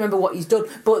can't actually remember what he's done,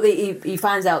 but he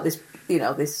finds out this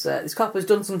cop has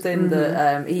done something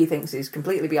that he thinks is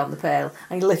completely beyond the pale,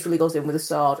 and he literally goes in with a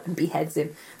sword and beheads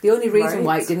him. The only reason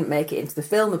why it didn't make it into the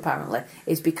film, apparently,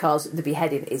 is because the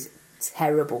beheading is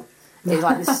terrible. It's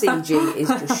like the CG is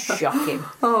just shocking.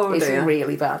 Oh, it's dear.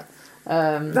 really bad.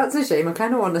 That's a shame. I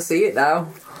kind of want to see it now.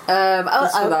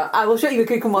 I will show you.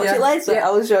 We can watch it later. Yeah.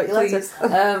 I will show it you Please.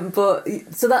 later. But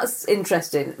so that's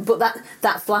interesting. But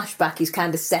that flashback is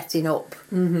kind of setting up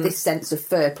this sense of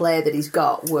fair play that he's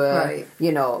got, where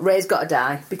Ray's got to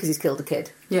die because he's killed a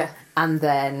kid. Yeah, and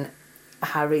then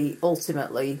Harry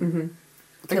ultimately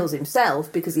kills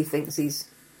himself because he thinks he's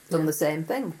done the same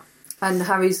thing. And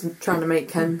Harry's trying to make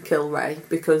Ken kill Ray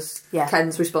because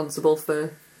Ken's responsible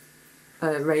for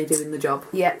Ray doing the job.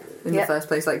 Yeah. In the first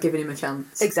place, like giving him a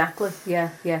chance. Exactly. Yeah.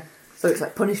 So it's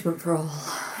like punishment for all.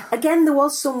 Again, there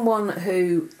was someone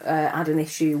who had an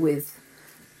issue with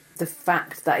the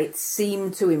fact that it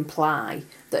seemed to imply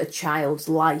that a child's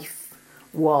life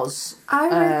was... I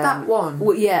read that one.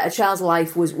 Well, yeah, a child's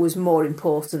life was more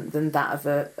important than that of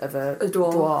a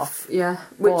dwarf. Yeah.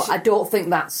 But I don't think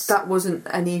that wasn't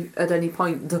at any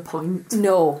point the point.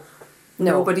 No.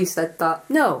 Nobody said that.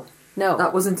 No.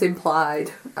 That wasn't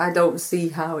implied. I don't see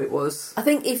how it was. I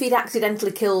think if he'd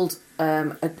accidentally killed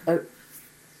a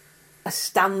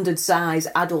standard size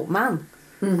adult man,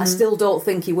 I still don't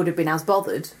think he would have been as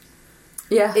bothered.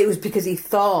 Yeah. It was because he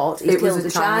thought he killed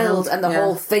a child, and the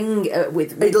whole thing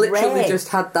with It literally Ray. just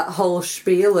had that whole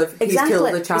spiel of he's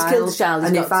killed a child,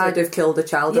 and if I'd have killed a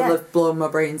child, I'd have blown my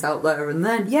brains out there and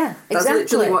then. Yeah, That's exactly.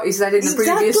 literally what he said in the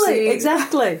previous scene.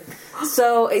 Exactly.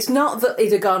 So it's not that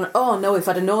he'd have gone, oh no, if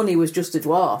I'd have known he was just a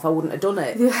dwarf, I wouldn't have done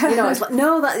it. Yeah. It's like,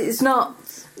 no, it's not.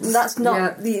 That's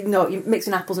not. No, you're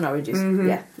mixing apples and oranges.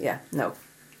 Yeah, no.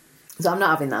 So I'm not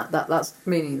having that. That's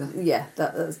me neither. Yeah,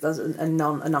 that's a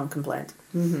non-complaint.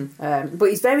 But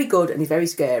he's very good and he's very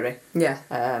scary. Yeah,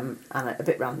 and a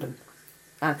bit random.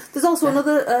 And there's also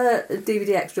another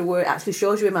DVD extra where it actually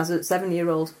shows you him as a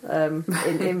 7-year-old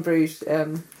in Bruges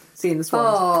seeing the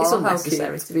swans. Oh, it's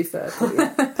unnecessary, to be fair. But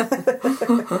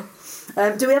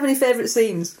yeah. Do we have any favourite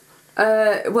scenes?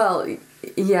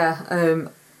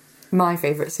 My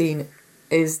favourite scene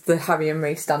is the Harry and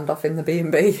Ray standoff in the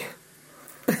B&B.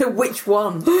 Which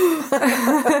one?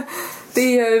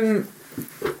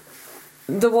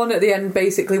 The one at the end,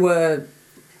 basically, where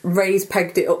Ray's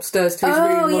pegged it upstairs to his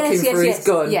room looking for his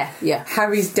gun. Yeah.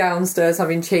 Harry's downstairs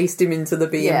having chased him into the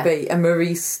B&B, and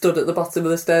Maurice stood at the bottom of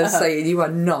the stairs saying, "You are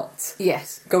not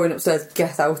going upstairs.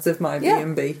 Get out of my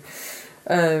B&B."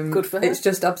 Good for her. It's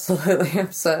just absolutely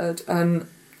absurd, and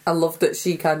I love that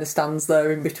she kind of stands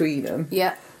there in between them.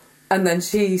 Yeah. And then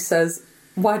she says,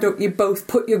 "Why don't you both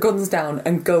put your guns down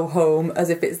and go home," as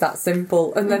if it's that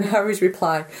simple. And then Harry's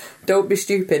reply, "Don't be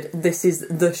stupid, this is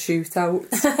the shootout."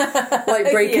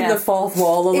 Like breaking the fourth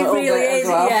wall a little bit as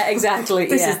well. Yeah, exactly.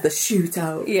 This is the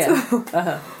shootout.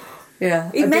 Yeah.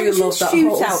 Yeah, He mentions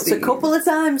shootouts a couple of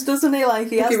times, doesn't he? Like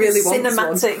he has really this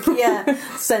cinematic,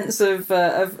 sense of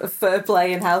fair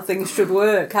play and how things should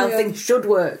work. Things should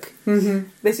work. Mm-hmm.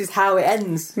 This is how it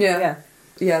ends. Yeah.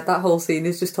 That whole scene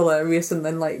is just hilarious. And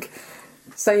then like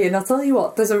saying, "I'll tell you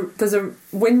what, there's a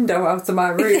window out of my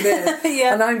room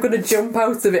here, and I'm going to jump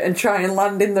out of it and try and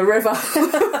land in the river,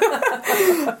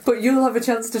 but you'll have a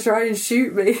chance to try and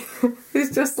shoot me."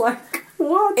 It's just like.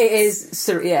 What? It is,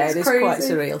 it is crazy. Quite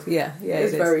surreal. Yeah,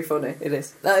 it's very funny. It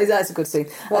is. That's a good scene.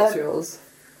 What's yours?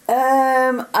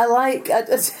 I like.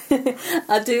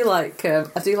 I do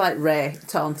like Ray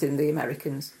taunting the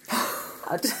Americans.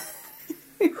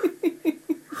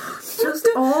 Just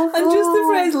awful. And just the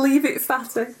phrase "leave it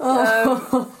fatty."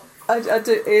 I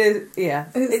do.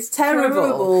 It's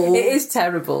terrible. It is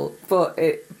terrible, but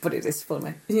it is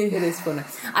funny. Yeah. It is funny.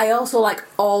 I also like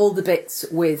all the bits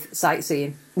with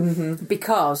sightseeing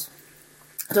because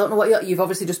I don't know what you've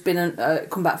obviously just been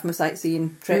come back from a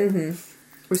sightseeing trip. Mm-hmm.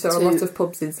 We saw a lot of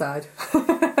pubs inside.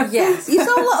 Yes, you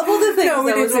saw a lot of other things. No,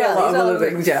 we did see a lot of other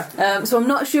things. Yeah. So I'm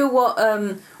not sure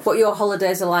what your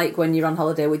holidays are like when you're on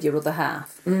holiday with your other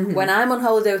half. Mm-hmm. When I'm on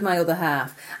holiday with my other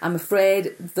half, I'm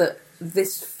afraid that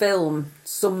this film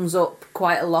sums up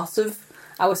quite a lot of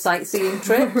our sightseeing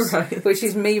trips, right. Which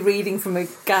is me reading from a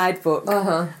guidebook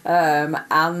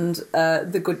and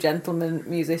the good gentleman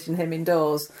musician him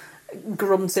indoors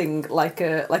grunting like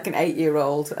an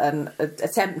 8-year-old and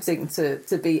attempting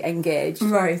to be engaged.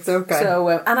 Right. Okay. So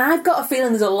and I've got a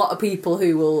feeling there's a lot of people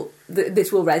who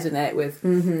this will resonate with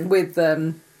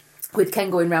with Ken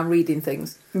going around reading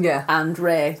things. Yeah. And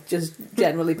Ray just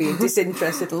generally being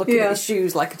disinterested and looking at his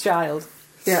shoes like a child.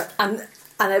 Yeah. And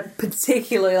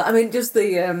particularly, I mean, just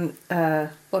the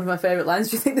one of my favourite lines.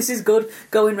 Do you think this is good?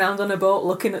 Going round on a boat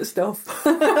looking at stuff.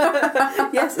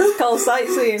 Yes, it's called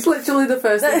sightseeing. It's literally the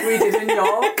first thing we did in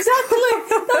York. Exactly.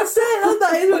 That's it.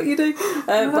 That is what you do.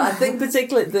 But I think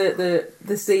particularly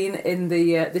the scene in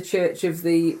the Church of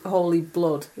the Holy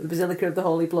Blood, the Basilica of the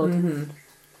Holy Blood. Mm-hmm.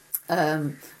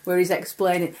 Where he's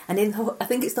explaining, and I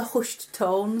think it's the hushed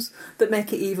tones that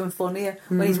make it even funnier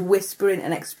when he's whispering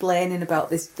and explaining about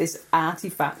this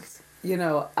artifact,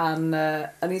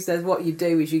 and he says what you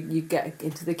do is you get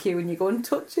into the queue and you go and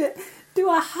touch it. Do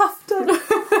I have to?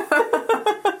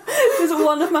 This is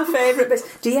one of my favourite bits.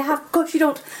 Do you have? Of course you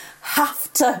don't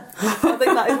have to. I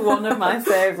think that is one of my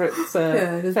favourite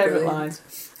lines.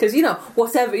 Because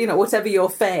whatever your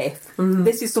faith,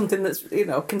 this is something that's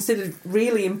considered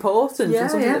really important and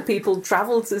something that people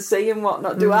travel to see and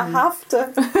whatnot. Do I have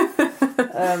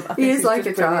to? He is like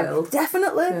a child,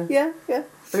 definitely. Yeah.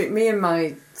 I mean, me and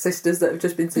my sisters that have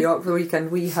just been to York for the weekend,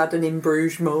 we had an in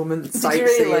Bruges moment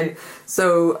sightseeing. Really?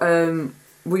 So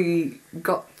we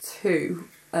got to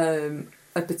a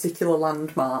particular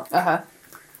landmark,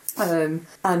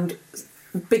 and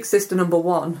big sister number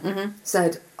one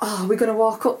said, "Oh, are we going to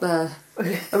walk up there?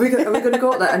 Are we going to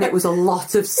go up there?" And it was a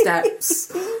lot of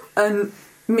steps. And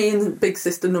me and big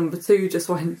sister number two just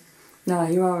went, "Nah,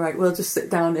 you're all right. We'll just sit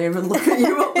down here and look at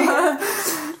you up there."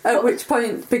 At which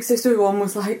point, big sister one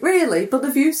was like, "Really? But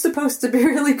the view's supposed to be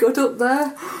really good up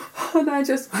there." And I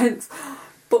just went,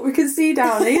 "But we can see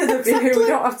down here the view. We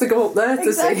don't have to go up there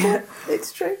to see it."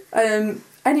 It's true.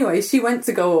 Anyway, she went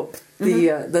to go up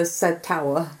the said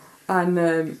tower.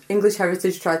 And English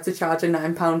Heritage tried to charge her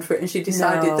 £9 for it, and she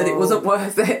decided that it wasn't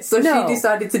worth it. So she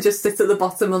decided to just sit at the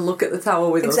bottom and look at the tower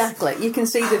with us. Exactly. You can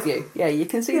see the view. Yeah, you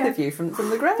can see the view from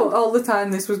the ground. But all the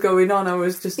time this was going on, I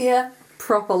was just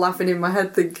proper laughing in my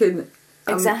head thinking,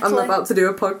 I'm about to do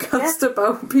a podcast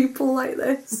about people like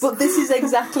this. But this is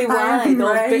exactly why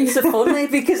those bits are funny,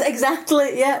 because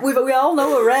we all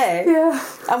know a Ray. Yeah.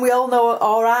 And we all know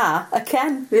or are a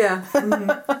Ken. Yeah.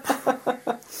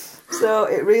 So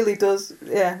it really does,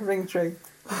 ring true.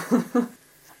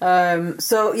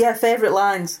 Favourite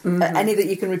lines. Any that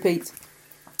you can repeat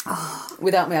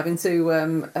without me having to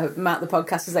mark the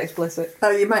podcast as explicit.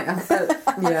 Oh, you might have. I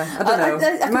don't know.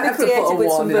 I might have to put a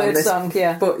warning on this. Song,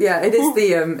 but it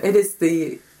is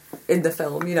the in the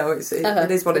film.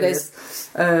 It is what it is.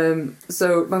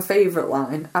 So my favourite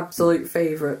line, absolute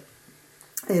favourite,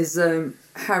 is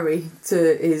Harry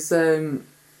to his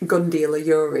gun dealer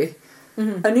Yuri.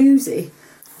 An Uzi.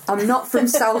 I'm not from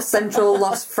South Central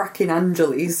Los Fracking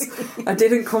Angeles. I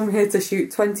didn't come here to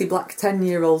shoot 20 black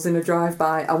 10-year-olds in a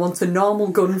drive-by. I want a normal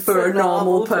gun for a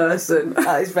normal person.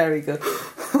 That is very good.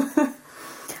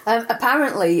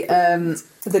 Apparently,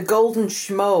 the Golden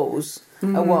Schmoes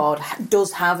Award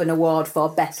does have an award for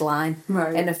best line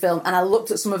in a film, and I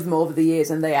looked at some of them over the years,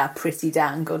 and they are pretty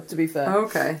damn good, to be fair.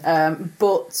 Okay.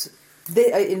 But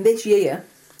in this year,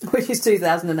 which is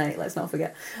 2008, let's not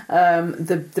forget,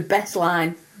 the best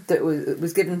line that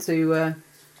was given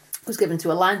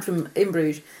to a line from In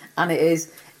Bruges, and it is,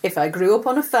 "If I grew up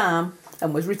on a farm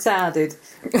and was retarded,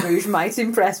 Bruges might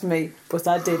impress me, but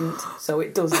I didn't, so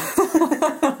it doesn't."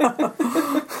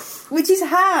 Which is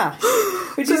harsh.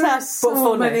 But so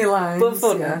funny. Many lines. But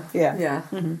funny. Yeah.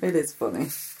 Mm-hmm. It is funny.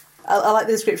 I like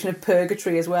the description of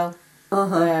purgatory as well.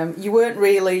 Uh-huh. You weren't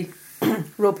really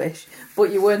rubbish,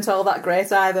 but you weren't all that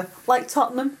great either. Like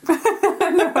Tottenham.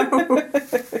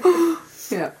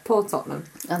 Yeah, poor Tottenham.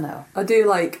 I know. I do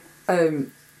like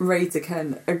Ray to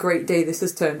Ken, "A great day this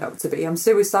has turned out to be. I'm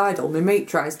suicidal, my mate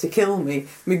tries to kill me,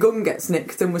 my gun gets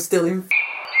nicked and we're still in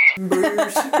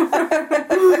Bruges."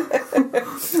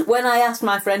 When I asked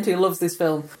my friend who loves this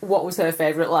film what was her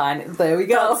favourite line, there we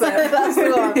go. That's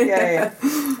the one. Yeah.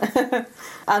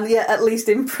 And yeah, "At least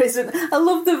in prison." I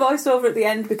love the voiceover at the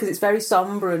end because it's very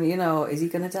sombre and, is he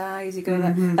going to die? Is he going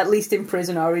to die? "At least in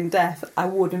prison or in death, I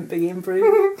wouldn't be in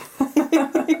Bruges."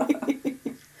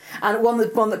 And one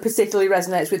that particularly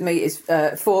resonates with me is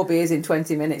 4 beers in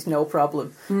 20 minutes, no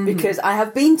problem. Because I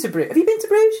have been to Bruges. Have you been to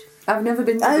Bruges? I've never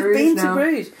been to Bruges. I've been to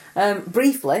Bruges.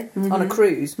 Briefly, on a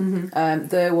cruise.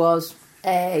 There was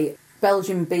a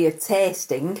Belgian beer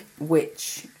tasting,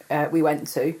 which we went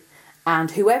to.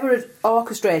 And whoever had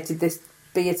orchestrated this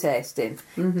beer tasting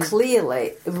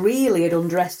clearly really had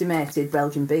underestimated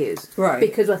Belgian beers. Right.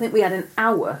 Because I think we had an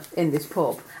hour in this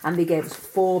pub and they gave us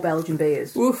 4 Belgian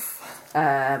beers. Oof.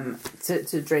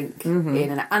 To drink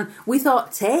in. And we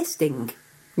thought tasting.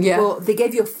 Yeah. But they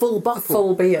gave you a full bottle. A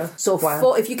full beer. So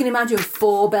wow. if you can imagine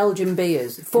 4 Belgian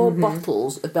beers, 4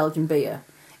 bottles of Belgian beer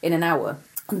in an hour.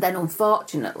 And then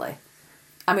unfortunately,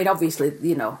 I mean, obviously,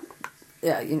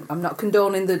 I'm not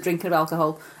condoning the drinking of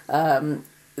alcohol.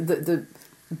 The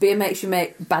beer makes you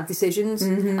make bad decisions.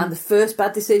 And the first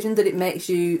bad decision that it makes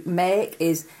you make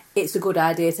is it's a good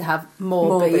idea to have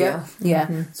more beer. Yeah.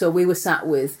 So we were sat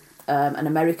with an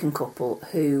American couple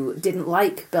who didn't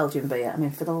like Belgian beer. I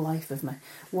mean, for the life of me.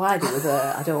 Why they were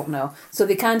there, I don't know. So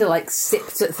they kind of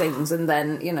sipped at things and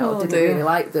then, didn't really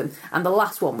like them. And the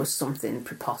last one was something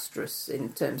preposterous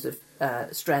in terms of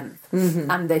strength.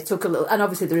 And they took a little, and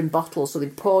obviously they're in bottles, so they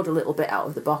poured a little bit out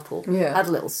of the bottle, had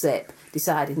a little sip,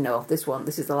 decided, no, this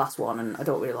is the last one and I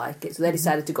don't really like it. So they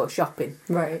decided to go shopping.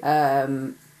 Right.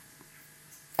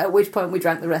 At which point we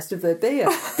drank the rest of their beer.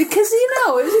 Because, it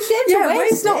was a shame to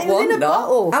waste not it. It was in a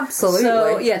bottle.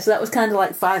 Absolutely. So that was kind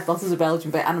of 5 bottles of Belgian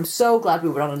beer. And I'm so glad we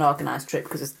were on an organised trip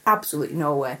because there's absolutely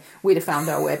no way we'd have found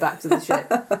our way back to the ship.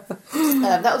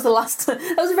 That was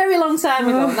a very long time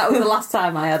ago. And that was the last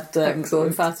time I had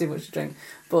far too much to drink.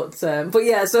 But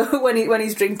yeah, so when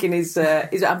he's drinking,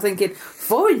 I'm thinking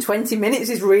 4 in 20 minutes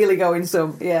is really going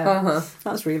some. Yeah,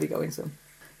 that's really going some.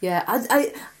 Yeah,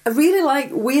 I really like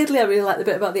the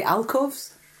bit about the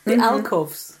alcoves. The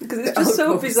alcoves, because it's just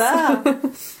so bizarre.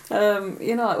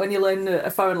 Like when you learn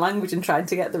a foreign language and trying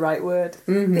to get the right word.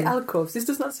 The alcoves. This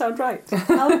does not sound right.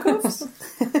 Alcoves.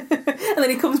 And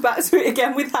then he comes back to it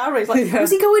again with Harry. It's like,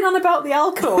 was he going on about the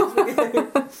alcove?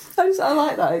 I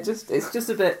like that. It's just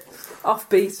a bit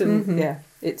offbeat and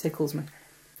it tickles me.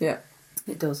 Yeah,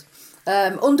 it does.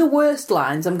 Under worst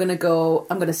lines, I'm going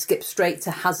to skip straight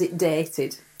to has it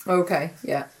dated. Okay,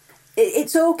 yeah.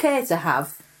 It's okay to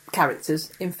have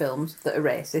characters in films that are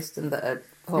racist and that are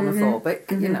homophobic,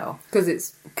 because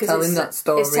it's telling that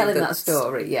story. It's telling that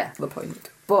story, yeah. The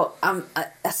point. But I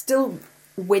still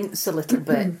wince a little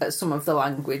bit at some of the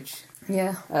language.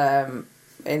 Yeah.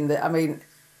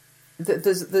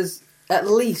 There's at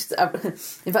least,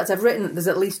 in fact, I've written there's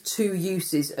at least 2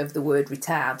 uses of the word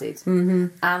retarded,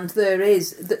 and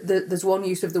there's one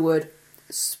use of the word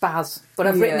spaz, but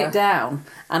I've written it down,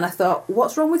 and I thought,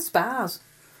 what's wrong with spaz?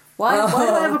 Why do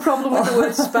I have a problem with the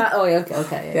word spaz? Oh, yeah,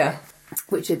 okay, yeah.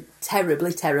 Which are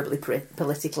terribly, terribly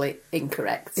politically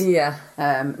incorrect. Yeah.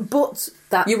 But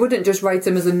that you wouldn't just write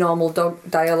him as a normal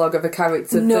dialogue of a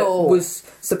character that was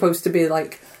supposed to be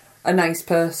a nice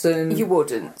person. You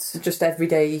wouldn't. Just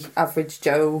everyday average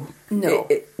Joe. No.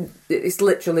 It's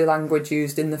literally language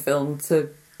used in the film to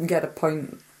get a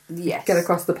point. Yes. Get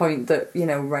across the point that,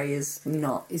 Ray is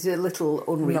not. He's a little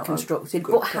unreconstructed.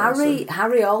 But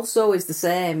Harry also is the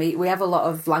same. We have a lot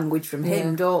of language from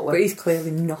him, don't we? But he's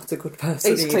clearly not a good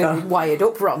person. He's clearly wired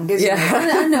up wrong, isn't he?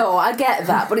 I know, I get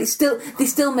that, but they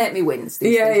still make me wince.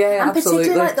 These things. And absolutely.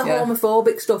 particularly the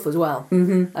homophobic stuff as well.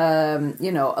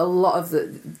 A lot of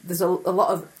there's a lot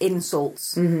of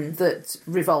insults that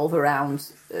revolve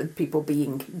around people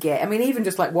being gay. I mean, even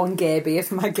just one gay beer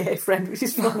for my gay friend, which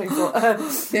is funny, but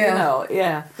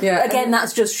again,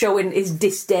 that's just showing his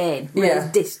disdain. His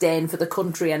disdain for the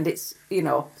country and its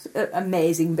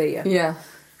amazing beer. Yeah,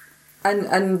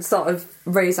 and sort of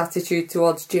Ray's attitude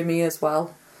towards Jimmy as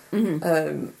well.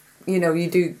 You know,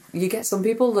 you get some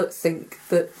people that think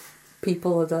that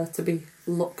people are there to be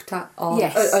looked at or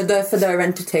are there for their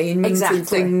entertainment and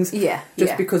things.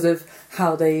 Just because of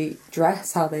how they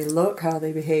dress, how they look, how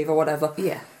they behave or whatever.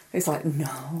 Yeah. It's like, no.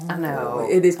 I know.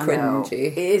 It is cringy.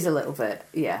 It is a little bit,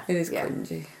 yeah. It is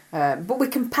cringy. But we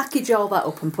can package all that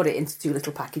up and put it into two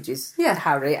little packages. Yeah.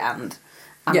 Harry and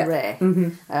Ray.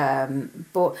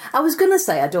 But I was going to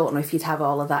say, I don't know if you'd have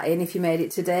all of that in if you made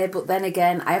it today, but then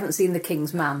again, I haven't seen The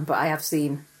King's Man, but I have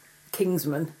seen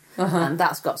Kingsman, and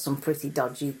that's got some pretty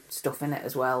dodgy stuff in it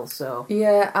as well, so...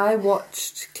 Yeah, I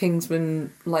watched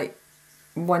Kingsman, like,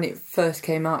 when it first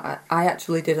came out. I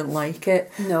actually didn't like it.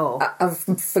 No. I've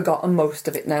forgotten most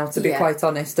of it now, to be quite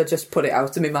honest. I just put it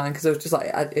out of my mind because I was just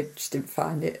like, I just didn't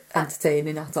find it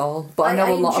entertaining at all. But I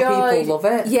know a lot of people love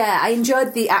it. Yeah, I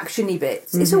enjoyed the actiony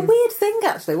bits. It's a weird thing,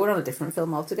 actually. We're on a different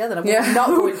film altogether. We're not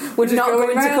going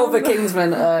to cover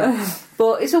Kingsman.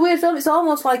 But it's a weird film. It's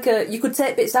almost like you could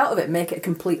take bits out of it and make it a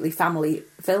completely family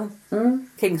film.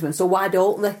 Kingsman. So why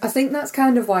don't they? I think that's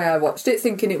kind of why I watched it,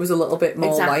 thinking it was a little bit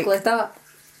more like that.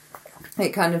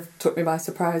 It kind of took me by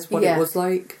surprise what it was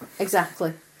like.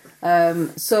 Exactly.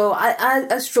 So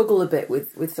I struggle a bit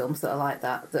with films that are like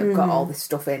that have got all this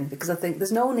stuff in, because I think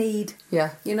there's no need.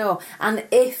 Yeah. You know, and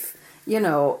if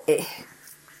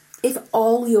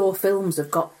all your films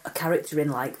have got a character in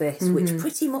like this, which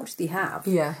pretty much they have.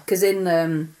 Yeah. Because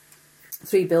in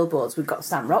Three Billboards, we've got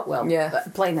Sam Rockwell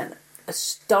playing an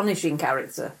astonishing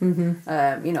character.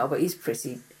 You know, but he's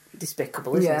pretty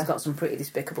despicable, isn't he? He's got some pretty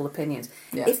despicable opinions.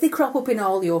 Yeah. If they crop up in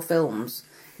all your films,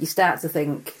 you start to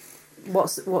think,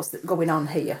 what's going on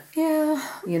here? Yeah.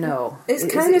 You know, it's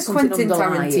kind of Quentin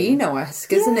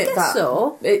Tarantino-esque, isn't it? I guess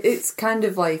so. It's kind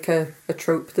of like a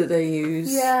trope that they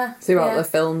use throughout their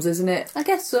films, isn't it? I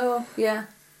guess so, yeah.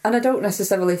 And I don't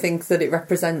necessarily think that it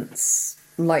represents,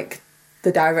 like,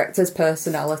 the director's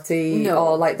personality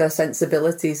or, like, their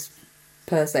sensibilities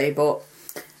per se, but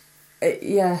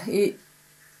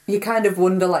you kind of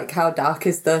wonder, like, how dark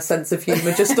is their sense of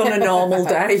humour just on a normal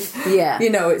day. Yeah. You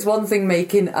know, it's one thing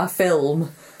making a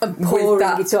film and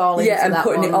pouring it all into and that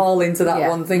putting one. it all into that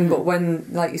one thing, but when,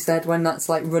 like you said, when that's,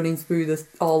 like, running through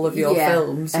all of your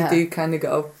films, you do kind of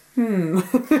go, And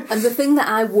the thing that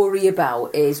I worry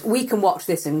about is we can watch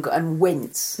this and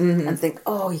wince and think,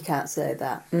 oh, you can't say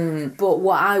that. But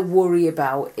what I worry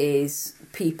about is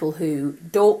people who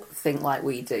don't think like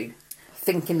we do,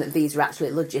 thinking that these are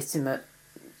actually legitimate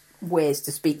ways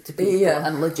to speak to people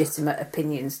and legitimate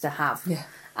opinions to have. Yeah.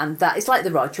 And that it's like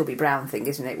the Roy Chubby Brown thing,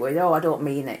 isn't it? Where, I don't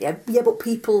mean it. Yeah, but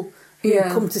people who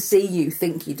come to see you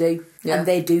think you do. Yeah. And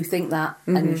they do think that,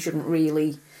 and you shouldn't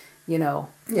really,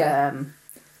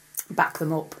 back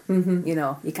them up. You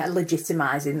know, you can't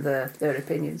legitimising their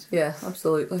opinions. Yeah,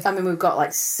 absolutely. I mean, we've got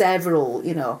like several,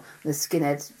 the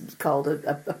skinhead called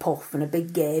a puff and a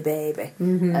big gay baby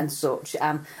and such.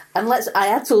 And I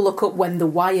had to look up when The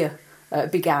Wire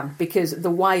began, because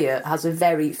The Wire has a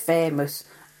very famous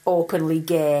openly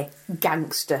gay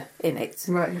gangster in it,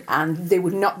 right? And they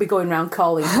would not be going around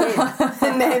calling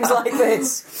him names like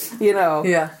this,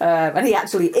 Yeah. And he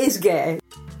actually is gay.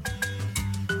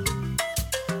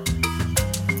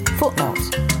 Footnotes.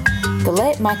 The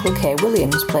late Michael K.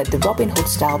 Williams played the Robin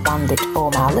Hood-style bandit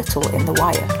Omar Little in The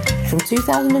Wire from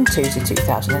 2002 to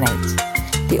 2008.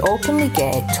 The openly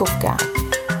gay tough guy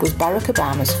was Barack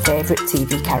Obama's favourite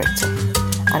TV character,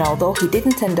 and although he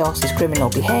didn't endorse his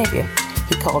criminal behaviour,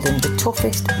 he called him the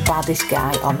toughest, baddest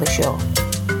guy on the show.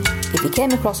 If he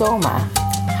came across Omar,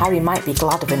 Harry might be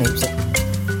glad of an Uzi.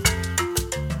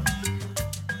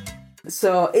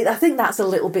 So I think that's a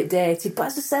little bit dated, but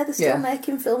as I said, they're still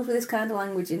making films with this kind of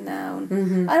language in now.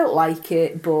 And I don't like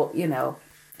it, but,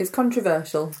 It's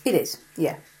controversial. It is,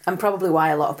 yeah. And probably why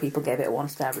a lot of people gave it a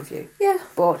 1-star review. Yeah.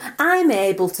 But I'm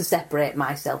able to separate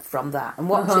myself from that and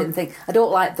watch it and think, I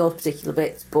don't like those particular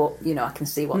bits, but, I can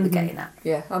see what they're getting at.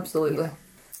 Yeah, absolutely. Yeah.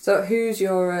 So who's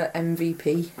your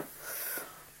MVP?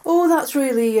 Oh, that's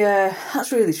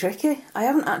really tricky. I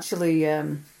haven't actually...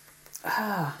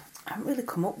 I haven't really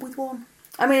come up with one.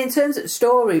 I mean, in terms of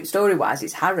story-wise,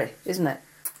 it's Harry, isn't it?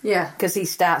 Yeah. Because he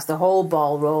starts the whole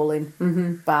ball rolling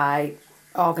by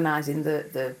organising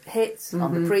the hit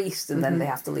on the priest, and then they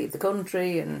have to leave the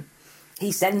country, and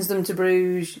he sends them to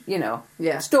Bruges,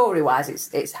 Yeah. Story-wise,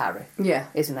 it's Harry. Yeah.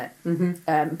 Isn't it?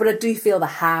 But I do feel the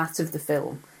heart of the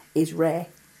film is Ray.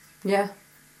 Yeah.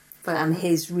 And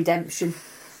his redemption.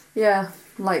 Yeah.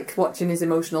 Like watching his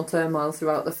emotional turmoil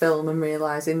throughout the film and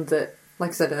realising that,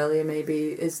 like I said earlier, maybe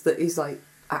is that he's like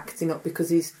acting up because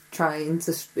he's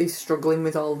struggling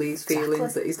with all these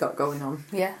feelings that he's got going on.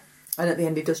 Yeah. And at the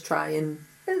end he does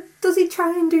he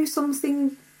try and do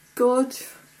something good?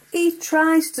 He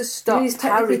tries to stop He's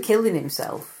Harry killing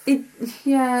himself. He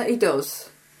does.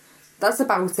 That's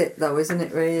about it, though, isn't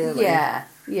it, really? Yeah,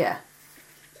 yeah.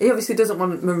 He obviously doesn't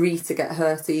want Marie to get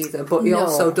hurt either, but he No.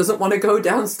 also doesn't want to go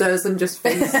downstairs and just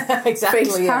face, Exactly,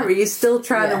 face yeah. Harry. He's still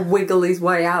trying to wiggle his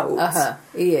way out.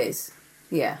 He is.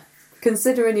 Yeah.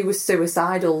 Considering he was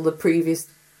suicidal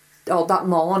that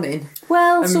morning.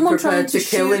 Well, and someone prepared trying to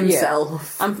kill shoot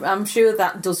himself. You. I'm sure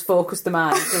that does focus the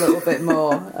mind a little bit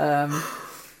more.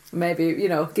 Maybe,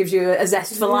 gives you a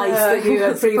zest for life that you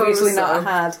had previously not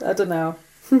had. I don't know.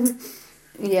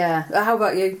 Yeah. How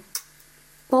about you?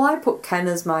 Well, I put Ken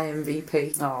as my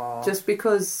MVP. Aww. Just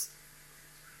because,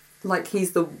 like,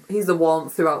 he's the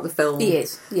warmth throughout the film. He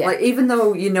is, yeah. Like, even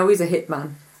though he's a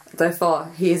hitman, therefore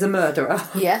he is a murderer.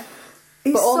 Yeah.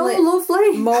 He's But so only-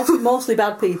 lovely. Mostly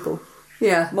bad people.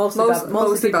 Yeah. Mostly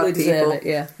people who deserve it,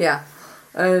 yeah. Yeah.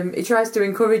 He tries to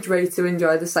encourage Ray to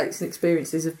enjoy the sights and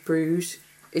experiences of Bruges.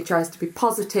 He tries to be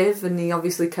positive, and he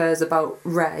obviously cares about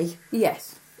Ray.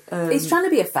 Yes. He's trying to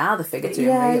be a father figure to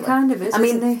him, really. he kind of is,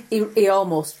 isn't he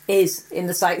almost is in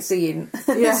the sightseeing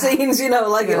Yeah. scenes,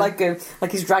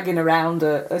 like he's dragging around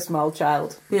a small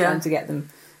child, trying to get them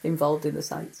involved in the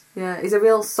sights. Yeah, he's a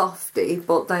real softie,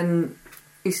 but then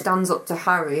he stands up to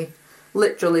Harry,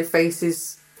 literally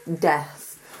faces death,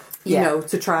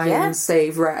 to try and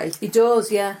save Ray. He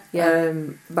does, yeah.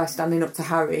 By standing up to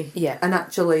Harry. Yeah. And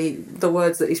actually, the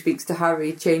words that he speaks to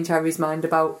Harry change Harry's mind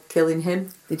about killing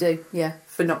him. They do, yeah.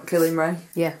 For not killing Ray.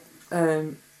 Yeah.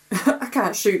 I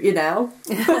can't shoot you now.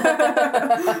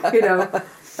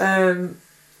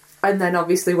 And then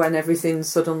obviously when everything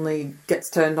suddenly gets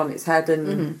turned on its head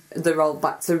and they're all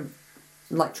back to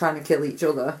like trying to kill each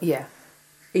other. Yeah.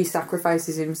 He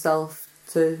sacrifices himself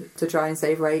to try and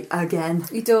save Ray again.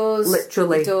 He does.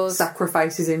 Literally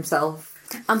sacrifices himself.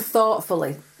 And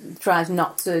thoughtfully tries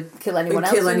not to kill anyone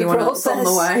else on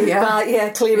the way, yeah. By,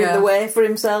 clearing the way for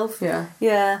himself. Yeah.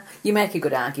 Yeah. You make a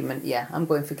good argument, yeah. I'm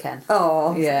going for Ken.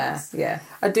 Oh. Yeah, thanks. yeah.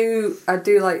 I do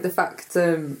like the fact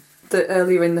that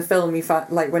earlier in the film,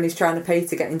 when he's trying to pay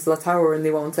to get into the tower and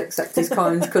they won't accept his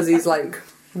coins because he's like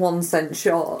 1 cent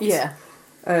short. Yeah.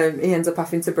 He ends up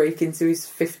having to break into his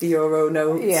 €50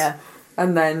 notes. Yeah.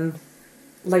 And then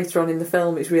later on in the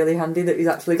film, it's really handy that he's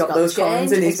actually got those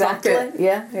coins in his pocket.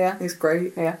 Yeah, yeah. It's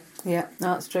great. Yeah, yeah.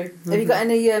 No, that's true. Have you got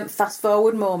any fast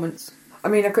forward moments? I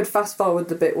mean, I could fast forward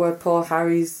the bit where poor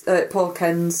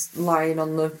Ken's lying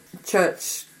on the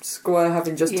church square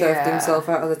having just turfed himself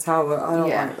out of the tower. I don't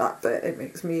like that bit. It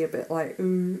makes me a bit like,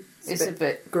 ooh, it's a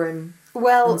bit grim.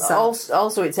 Well,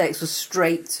 also it takes us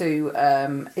straight to,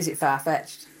 is it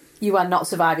far-fetched? You are not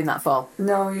surviving that fall.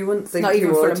 No, you wouldn't think not you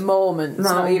even would. For a moment. No.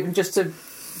 Not even just to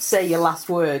say your last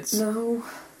words. No.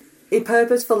 He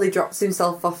purposefully drops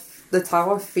himself off the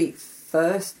tower feet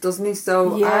first, doesn't he?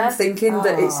 So I'm thinking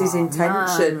that it's his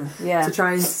intention to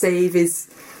try and save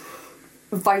his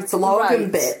vital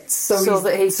organ bits so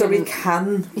that he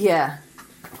can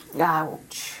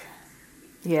ouch.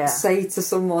 Yeah. Say to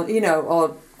someone, I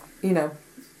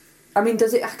mean,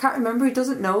 does it? I can't remember. He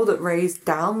doesn't know that Ray's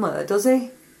down there, does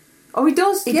he? Oh, he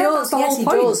does. He does. That's the whole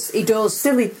point. He does.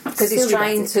 Silly, because he's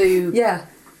trying to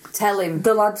tell him.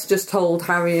 The lad's just told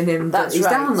Harry and him that he's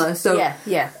down there. So I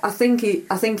think he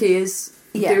is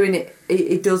doing it.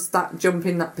 He does that jump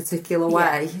in that particular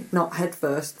way, not head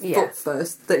first, foot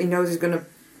first. That he knows he's going to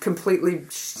completely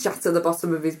shatter the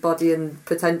bottom of his body and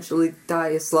potentially die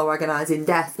a slow, agonising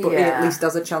death. But he at least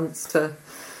has a chance to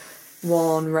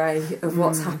warn Ray of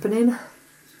what's happening.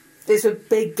 It's a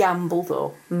big gamble,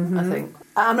 though. I think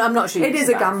I'm not sure. It is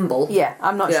a gamble. Yeah,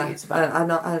 I'm not sure it's about. I'm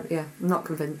not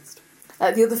convinced.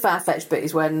 The other far-fetched bit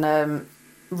is when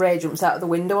Ray jumps out of the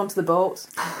window onto the boat,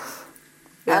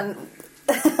 and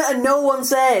no one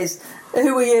says,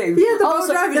 "Who are you?" Yeah, the boat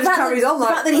driver just carries on. The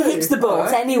fact that he hits the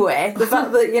boat anyway, the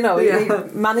fact that he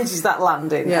manages that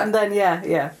landing, and then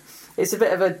it's a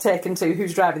bit of a taken to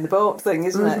who's driving the boat thing,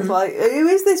 isn't it? It's like, who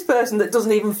is this person that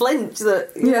doesn't even flinch?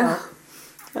 That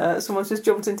someone's just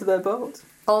jumped into their boat.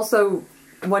 Also,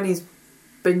 when he's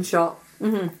been shot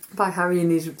by Harry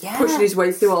and he's pushing his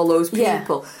way through all those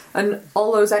people and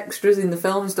all those extras in the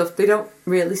film and stuff, they don't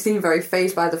really seem very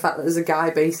fazed by the fact that there's a guy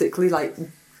basically like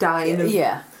dying of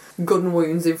gun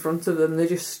wounds in front of them.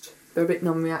 They're a bit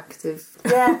non-reactive.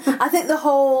 Yeah, I think the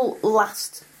whole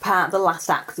last part, the last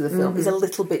act of the film is a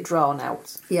little bit drawn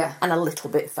out. Yeah. And a little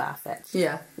bit far-fetched.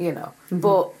 Yeah.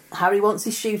 But Harry wants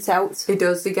his shootout. He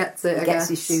does, he gets it, He gets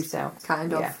his shootout.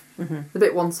 Kind of. Yeah. A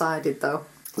bit one-sided though.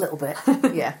 A little bit.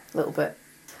 A little bit.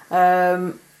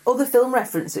 Other film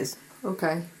references.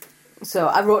 Okay. So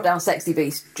I wrote down Sexy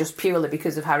Beast just purely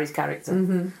because of Harry's character.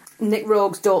 Nick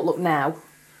Rogue's Don't Look Now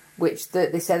which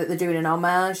they say that they're doing an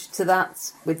homage to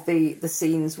that with the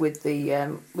scenes with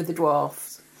the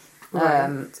dwarfs.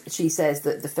 Right. She says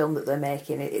that the film that they're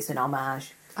making, it's an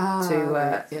homage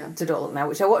yeah. to Don't Look Now,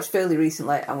 which I watched fairly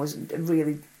recently and was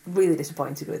really, really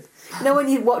disappointed with. You know, when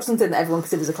you watch something that everyone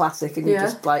considers a classic and you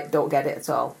just like don't get it at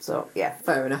all. So yeah,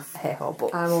 fair enough. Hey ho,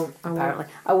 but I won't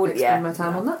I wouldn't spend my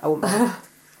time on that. I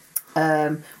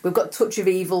wouldn't. We've got Touch of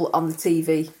Evil on the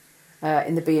TV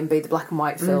in the B&B, the black and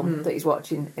white film that he's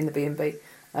watching in the B&B,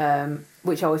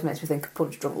 which always makes me think of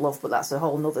Punch Drunk Love, but that's a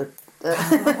whole nother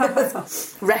film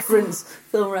reference.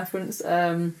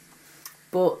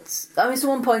 But I mean,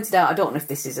 someone pointed out, I don't know if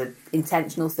this is an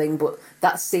intentional thing, but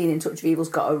that scene in Touch of Evil's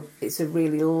it's a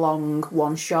really long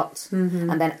one shot,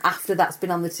 and then after that's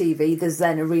been on the TV, there's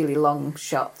then a really long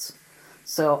shot.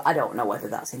 So I don't know whether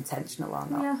that's intentional or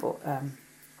not, but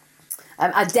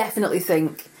I definitely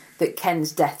think that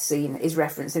Ken's death scene is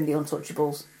referenced in The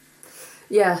Untouchables.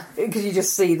 Yeah, because you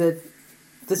just see the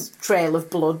trail of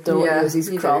blood, don't you, as he's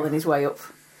crawling his way up.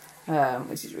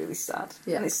 Which is really sad.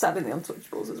 Yeah. And it's sad in The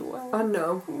Untouchables as well. I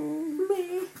know.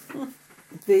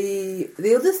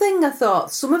 The other thing I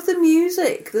thought, some of the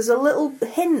music, there's a little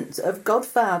hint of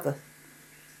Godfather.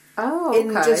 Oh,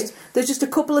 okay. There's just a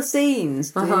couple of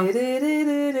scenes, and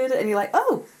you're like,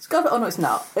 oh, it's Godfather. Oh no, it's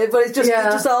not. But it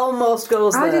just almost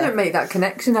goes there. I didn't make that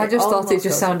connection. I just thought it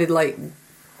just sounded like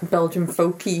Belgian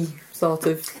folky sort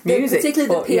of music.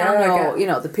 Particularly the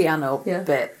piano, the piano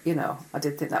bit, I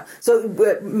did think that. So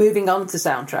moving on to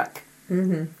soundtrack,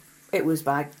 it was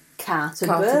by Carter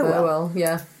Burwell,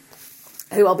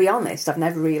 who, I'll be honest, I've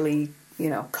never really,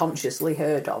 consciously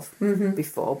heard of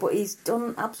before, but he's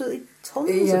done absolutely tons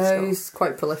of stuff. Yeah, he's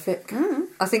quite prolific.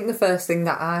 I think the first thing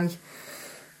that I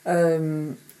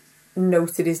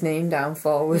noted his name down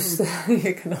for was,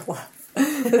 you're going to laugh,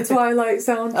 the Twilight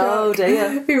soundtrack. Oh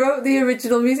dear. He wrote the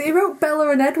original music. He wrote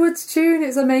Bella and Edward's tune.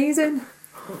 It's amazing.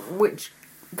 Which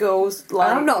goes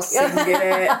like... I'm not singing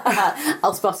it.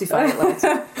 I'll Spotify it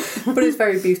later. But it's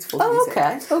very beautiful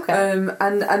music. Okay.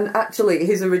 And actually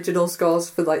his original scores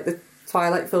for like the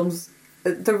Twilight films,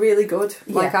 they're really good.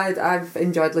 Like I've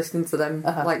enjoyed listening to them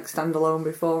like standalone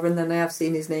before, and then I have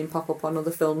seen his name pop up on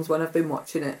other films when I've been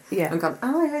watching it. Yeah. And gone,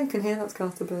 oh yeah, you can hear that's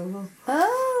Carter Burwell.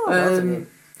 Oh,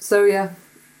 so yeah,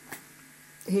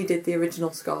 he did the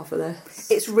original score for this.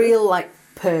 It's real, like,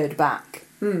 purred back.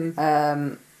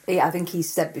 I think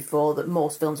he's said before that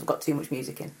most films have got too much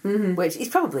music in, which he's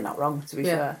probably not wrong, to be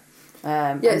fair.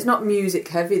 It's not music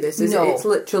heavy, this, is it? It's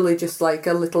literally just like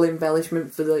a little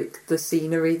embellishment for like the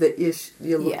scenery that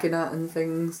you're looking at and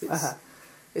things.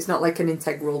 It's not like an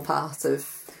integral part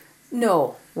of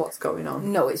what's going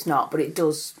on. No, it's not, but it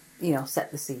does,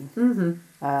 set the scene.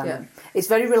 It's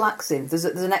very relaxing. There's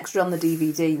an extra on the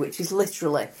DVD which is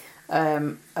literally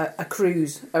a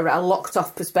cruise, a locked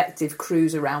off perspective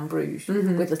cruise around Bruges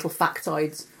with little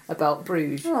factoids about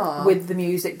Bruges with the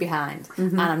music behind.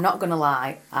 And I'm not going to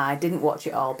lie, I didn't watch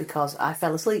it all because I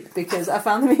fell asleep because I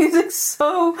found the music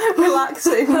so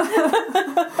relaxing.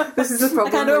 This is the problem.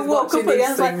 I kind of woke up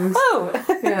again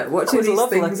like, watching these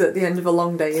things at the end of a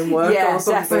long day in work or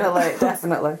something.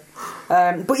 Definitely.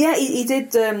 But yeah, he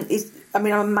did. I'm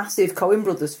a massive Coen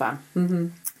Brothers fan,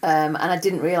 and I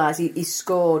didn't realise he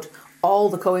scored all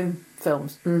the Coen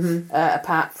films,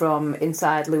 apart from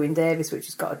Inside Llewyn Davis, which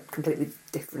has got a completely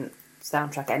different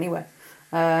soundtrack anyway.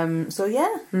 So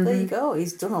yeah, there you go.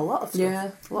 He's done a lot of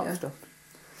stuff. A lot of stuff.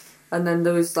 And then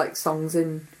there was like songs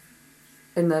in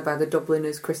there by the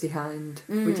Dubliners, Chrissie Hynde,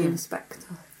 Regina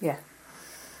Spektor. Yeah.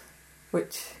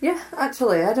 Which,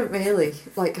 actually, I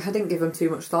didn't give them too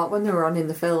much thought when they were on in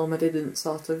the film. I didn't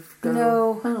sort of go...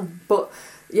 No. Oh. But,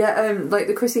 like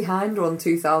the Chrissie Hynde one,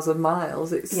 2,000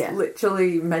 Miles, it's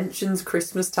literally mentions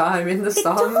Christmas time in the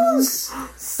song. It does.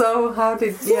 So how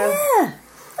did... Yeah.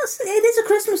 It is a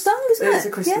Christmas song, isn't it? It is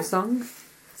a Christmas song.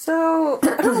 So,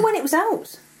 I don't know when it was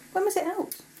out. When was it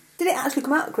out? Did it actually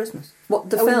come out at Christmas? What,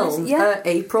 the film?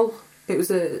 April. It was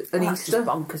an Easter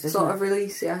bonkers, sort of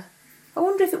release, I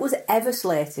wonder if it was ever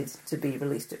slated to be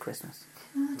released at Christmas.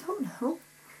 I don't know.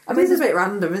 It's a bit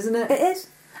random, isn't it? It is.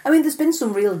 There's been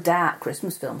some real dark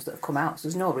Christmas films that have come out, so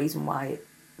there's no reason why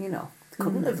they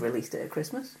couldn't have released it at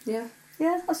Christmas. Yeah.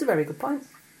 Yeah, that's a very good point.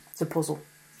 It's a puzzle.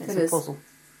 It's a puzzle.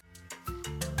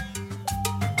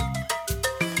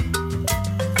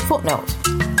 Footnote.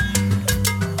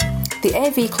 The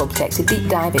AV Club takes a deep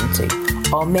dive into,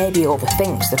 or maybe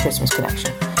overthinks, the Christmas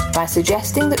connection by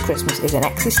suggesting that Christmas is an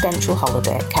existential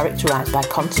holiday characterised by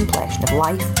contemplation of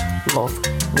life, love,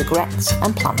 regrets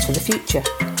and plans for the future,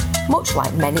 much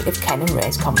like many of Ken and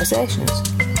Ray's conversations.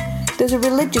 There's a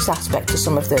religious aspect to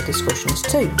some of their discussions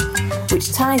too,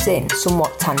 which ties in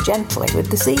somewhat tangentially with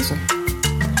the season.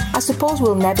 I suppose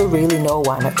we'll never really know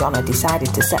why McDonagh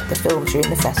decided to set the film during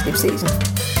the festive season.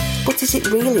 But is it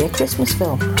really a Christmas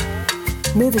film?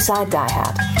 Move aside, Die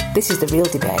Hard. This is the real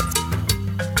debate.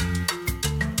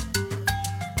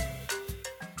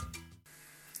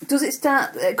 Does it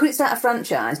start? Could it start a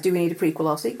franchise? Do we need a prequel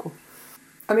or sequel?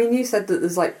 I mean, you said that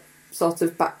there's like sort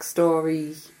of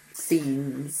backstory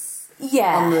scenes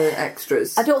Yeah. on the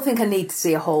extras. I don't think I need to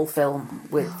see a whole film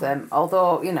with them,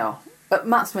 although, you know, but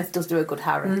Matt Smith does do a good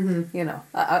Harry, you know.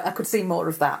 I could see more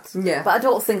of that. Yeah. But I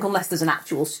don't think, unless there's an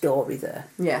actual story there,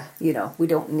 Yeah. you know, we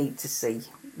don't need to see,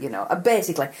 you know.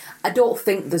 Basically, I don't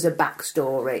think there's a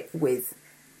backstory with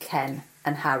Ken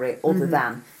and Harry other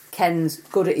than Ken's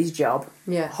good at his job,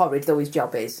 Yeah. horrid though his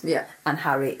job is, Yeah. and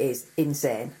Harry is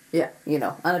insane. Yeah. You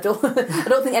know, and I don't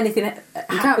think anything happened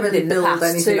can't really in the build past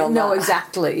anything on no, that.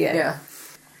 exactly, yeah. Yeah.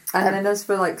 And then as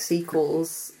for like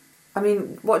sequels, I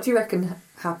mean, what do you reckon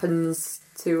happens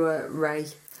to Ray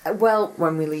Well,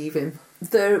 when we leave him?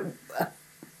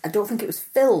 I don't think it was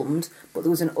filmed, but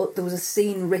there was a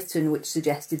scene written which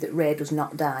suggested that Ray does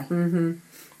not die. Mm-hmm.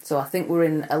 So I think we're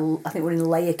in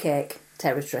layer cake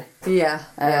territory.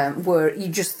 Yeah. Where you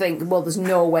just think, well, there's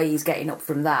no way he's getting up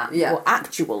from that. Yeah. But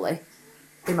actually,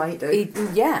 He might do. he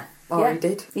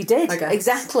did. He did. I guess.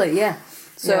 Exactly. Yeah.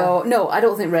 So no, I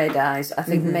don't think Ray dies. I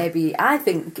think I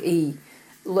think he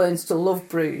learns to love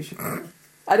Bruges.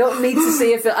 I don't need to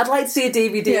see a film. I'd like to see a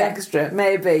DVD extra,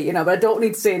 maybe, you know, but I don't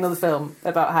need to see another film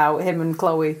about how him and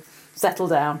Chloe settle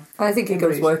down. I think he in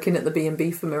goes Bruges. working at the B&B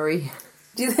for Marie.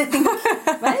 Do you think?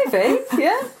 Maybe.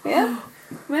 Yeah.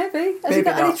 Maybe. Has he Maybe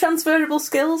got any not. transferable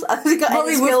skills? Has he got Well,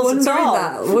 any he was skills at wondering all?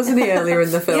 that, wasn't he, earlier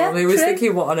in the film? Yeah, He was true.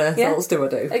 thinking, what on earth Yeah. else do I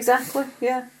do? Exactly.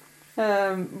 Yeah.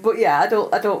 But yeah, I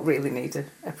don't really need a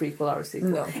prequel or a sequel.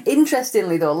 No.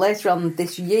 Interestingly, though, later on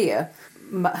this year,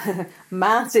 Martin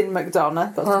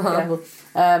McDonagh got to be careful,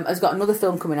 has got another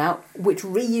film coming out which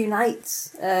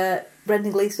reunites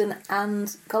Brendan Gleeson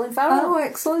and Colin Farrell. Oh,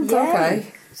 excellent. Yay. Okay.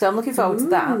 So I'm looking forward to Ooh.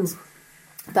 that.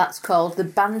 That's called The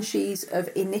Banshees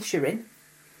of Inisherin.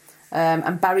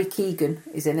 And Barry Keoghan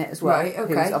is in it as well. Right,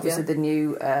 okay, Who's obviously the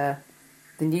new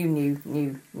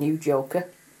Joker.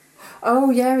 Oh,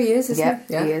 yeah, he is, isn't Yeah,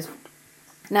 he? Yeah, he is.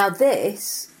 Now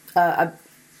this, I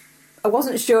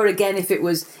wasn't sure again if it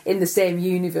was in the same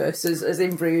universe as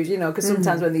in Bruges, you know, because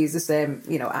sometimes when they use the same,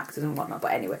 you know, actors and whatnot,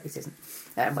 but anyway, it isn't.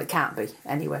 Well, it can't be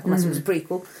anyway, unless it was a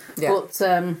prequel. Yeah.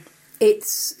 But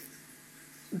it's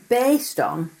based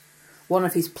on one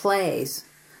of his plays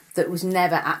that was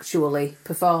never actually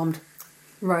performed.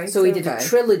 Right. So he did a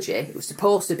trilogy. It was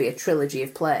supposed to be a trilogy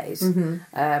of plays.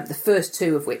 The first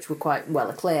two of which were quite well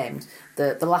acclaimed.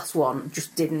 The last one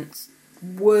just didn't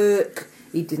work.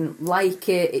 He didn't like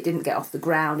it. It didn't get off the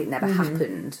ground. It never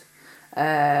happened.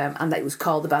 And that it was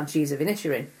called The Banshees of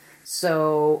Inisherin.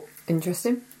 So,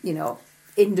 Interesting. you know,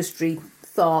 industry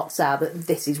thoughts are that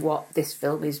this is what this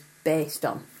film is based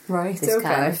on. Right, This okay.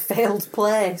 kind of failed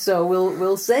play. So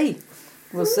we'll see.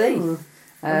 We'll see.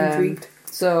 I'm intrigued.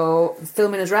 So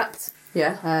filming is wrapped.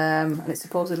 Yeah. And it's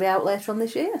supposedly out later on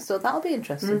this year, so that'll be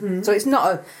interesting. So it's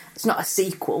not a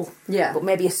sequel, Yeah. but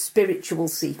maybe a spiritual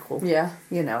sequel. Yeah.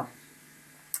 You know,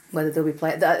 whether they'll be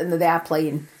playing, and they are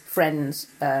playing friends.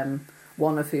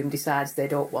 One of whom decides they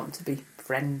don't want to be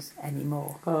friends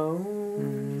anymore. Oh.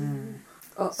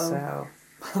 Uh-oh. So,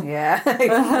 yeah,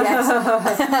 yes,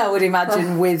 I would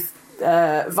imagine with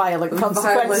violent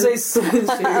consequences,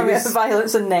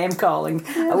 violence and name calling.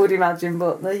 I would imagine,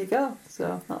 but there you go.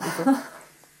 So that'll be good.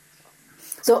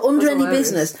 So under That's any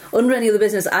hilarious. other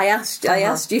business, I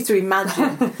asked you to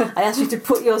imagine. I asked you to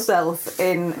put yourself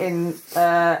in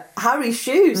Harry's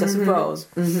shoes, I suppose,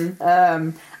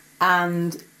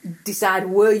 and decide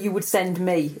where you would send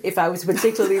me if I was a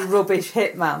particularly rubbish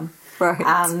hitman. Right.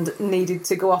 And needed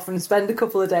to go off and spend a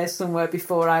couple of days somewhere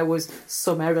before I was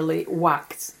summarily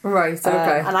whacked. Right,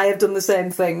 okay. And I have done the same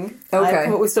thing. Okay. I have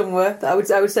come up with somewhere that I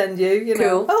would send you. You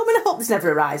know. Cool. I hope this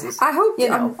never arises. I hope- you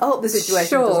know. I'm I hope the situation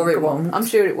sure doesn't it come up. won't. I'm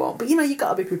sure it won't. But you know, you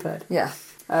got to be prepared. Yeah.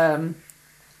 Um,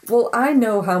 Well, I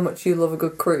know how much you love a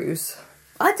good cruise.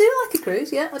 I do like a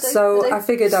cruise. Yeah, I do. So I I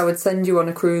figured I would send you on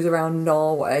a cruise around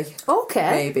Norway, okay.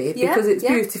 maybe, Yeah, because it's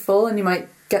yeah. beautiful and you might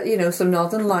get, you know, some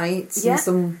northern lights Yeah. and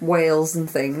some whales and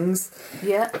things.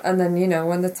 Yeah. And then, you know,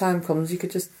 when the time comes, you could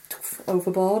just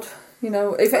overboard. You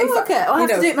know, if Oh, okay. I you have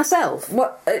know, to do it myself.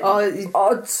 What?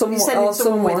 Or Someone, you sending or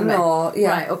someone with someone, me? or yeah.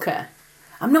 Right. Okay.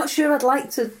 I'm not sure I'd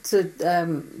like to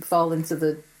fall into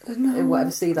the whatever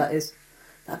sea that is.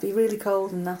 That'd be really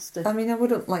cold and nasty. I mean, I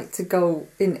wouldn't like to go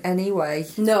in any way.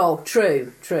 No,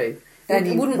 true.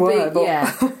 any it wouldn't were, be. but...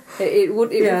 Yeah, it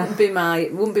wouldn't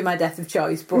be my death of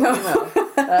choice. But No. you know,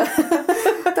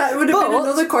 that would have been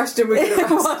another question we could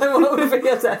have asked. what would be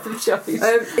your death of choice?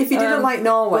 If you didn't like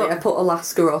Norway, I put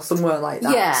Alaska or somewhere like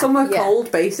that. Yeah, somewhere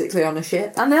cold, basically, on a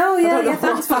ship. I know, yeah, I don't know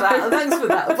thanks for that. Thanks for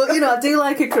that. But I do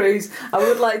like a cruise. I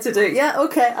would like to do. Yeah,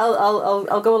 okay,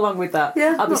 I'll go along with that.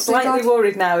 Yeah, I'll be slightly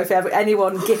worried now if ever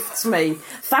anyone gifts me.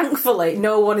 Thankfully,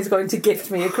 no one is going to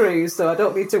gift me a cruise, so I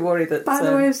don't need to worry that. By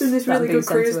the way, I've seen this really good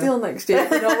cruise deal next year.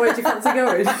 Where do you fancy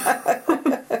going?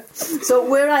 So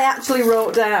where I actually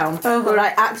wrote down, where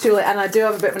I actually, and I do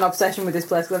have a bit of an obsession with this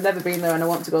place because I've never been there and I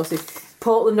want to go see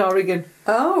Portland, Oregon.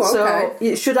 Oh, okay.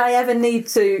 So should I ever need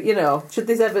to, should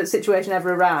this situation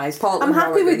ever arise, Portland, I'm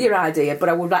happy Oregon. with your idea, but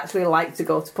I would actually like to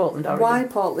go to Portland, Oregon. Why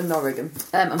Portland, Oregon?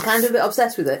 I'm kind of a bit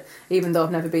obsessed with it, even though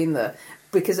I've never been there,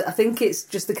 because I think it's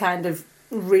just the kind of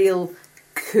real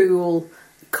cool,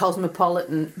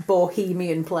 cosmopolitan,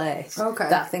 bohemian place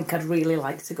that I think I'd really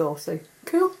like to go to.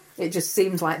 Cool. It just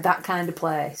seems like that kind of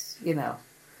place, and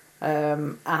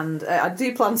I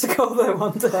do plan to go there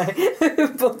one day.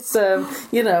 But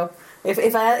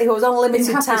if I was on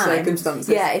limited time, circumstances.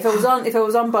 yeah, if I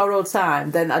was on borrowed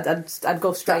time, then I'd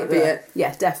go straight That'd be there. it.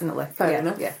 Yeah, definitely. Fair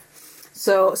enough. Yeah.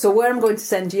 So where I'm going to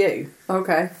send you?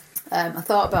 Okay. I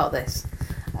thought about this,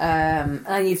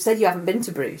 and you've said you haven't been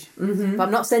to Bruges, but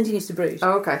I'm not sending you to Bruges.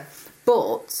 Oh, okay.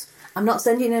 But I'm not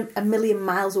sending you a million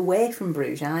miles away from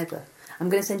Bruges either. I'm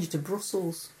going to send you to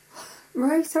Brussels.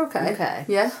 Right, okay. Okay.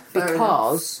 Yeah.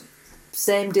 Because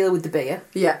same deal with the beer.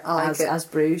 Yeah, I like it. As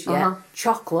Bruges, yeah.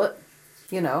 Chocolate,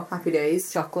 Happy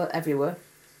days. chocolate everywhere.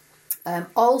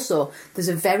 Also, there's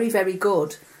a very, very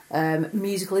good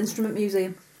musical instrument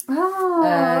museum. Oh,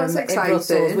 that's in exciting.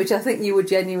 Brussels, which I think you would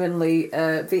genuinely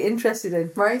be interested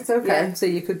in. Right, okay. Yeah, so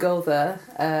you could go there.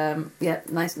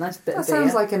 Nice bit of beer. That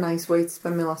sounds like a nice way to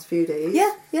spend my last few days.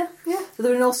 Yeah. So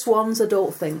there are no swans, I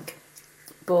don't think.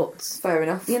 But fair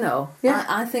enough. Yeah.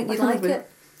 I think you like it.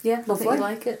 Yeah, lovely. I think you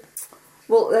like it.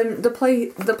 Well, the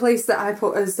place that I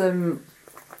put as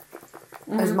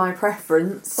my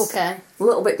preference. Okay. A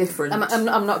little bit different.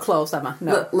 I'm not close, am I?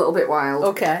 No. Little bit wild.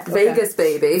 Okay. Vegas,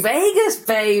 baby. Vegas,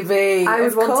 baby. I would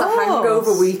of want course. a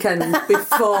hangover weekend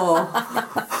before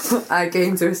I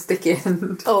came to a sticky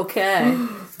end. Okay.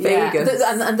 Vegas.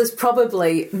 Yeah. And there's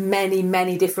probably many,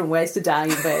 many different ways to die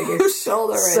in Vegas. Sure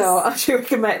there is. So I'm sure we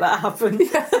can make that happen.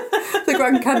 Yeah. The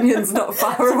Grand Canyon's not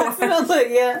far away.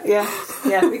 Definitely,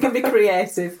 yeah. We can be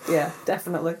creative. Yeah,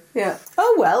 definitely. Yeah.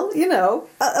 Oh well,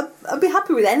 I'd be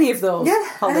happy with any of those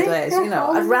holidays. Yeah,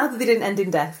 I'd rather they didn't end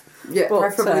in death. Yeah, but,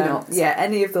 preferably not. Yeah,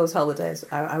 any of those holidays,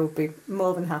 I would be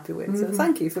more than happy with. So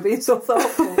thank you for being so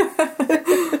thoughtful.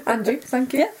 Andrew,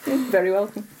 thank you. Yeah, you're very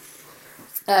welcome.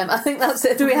 I think that's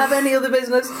it. Do we have any other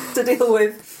business to deal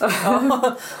with?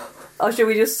 Or should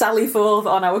we just sally forth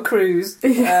on our cruise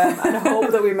and hope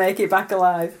that we make it back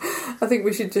alive? I think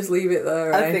we should just leave it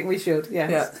there, I think we should,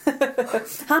 yes. Yeah.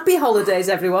 Happy holidays,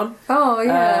 everyone. Oh,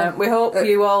 yeah. We hope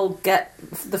you all get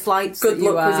the flights Good that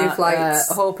you luck are with your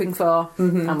flights. hoping for,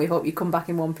 and we hope you come back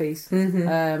in one piece.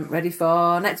 Ready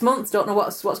for next month. Don't know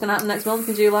what's going to happen next month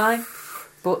in July.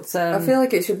 But I feel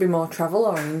like it should be more travel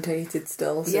orientated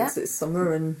still, since it's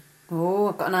summer and... Oh,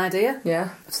 I've got an idea. Yeah.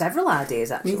 Several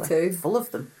ideas, actually. Me too. Full of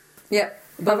them. Yeah.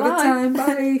 Have a good time.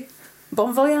 Bye.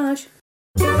 Bon voyage.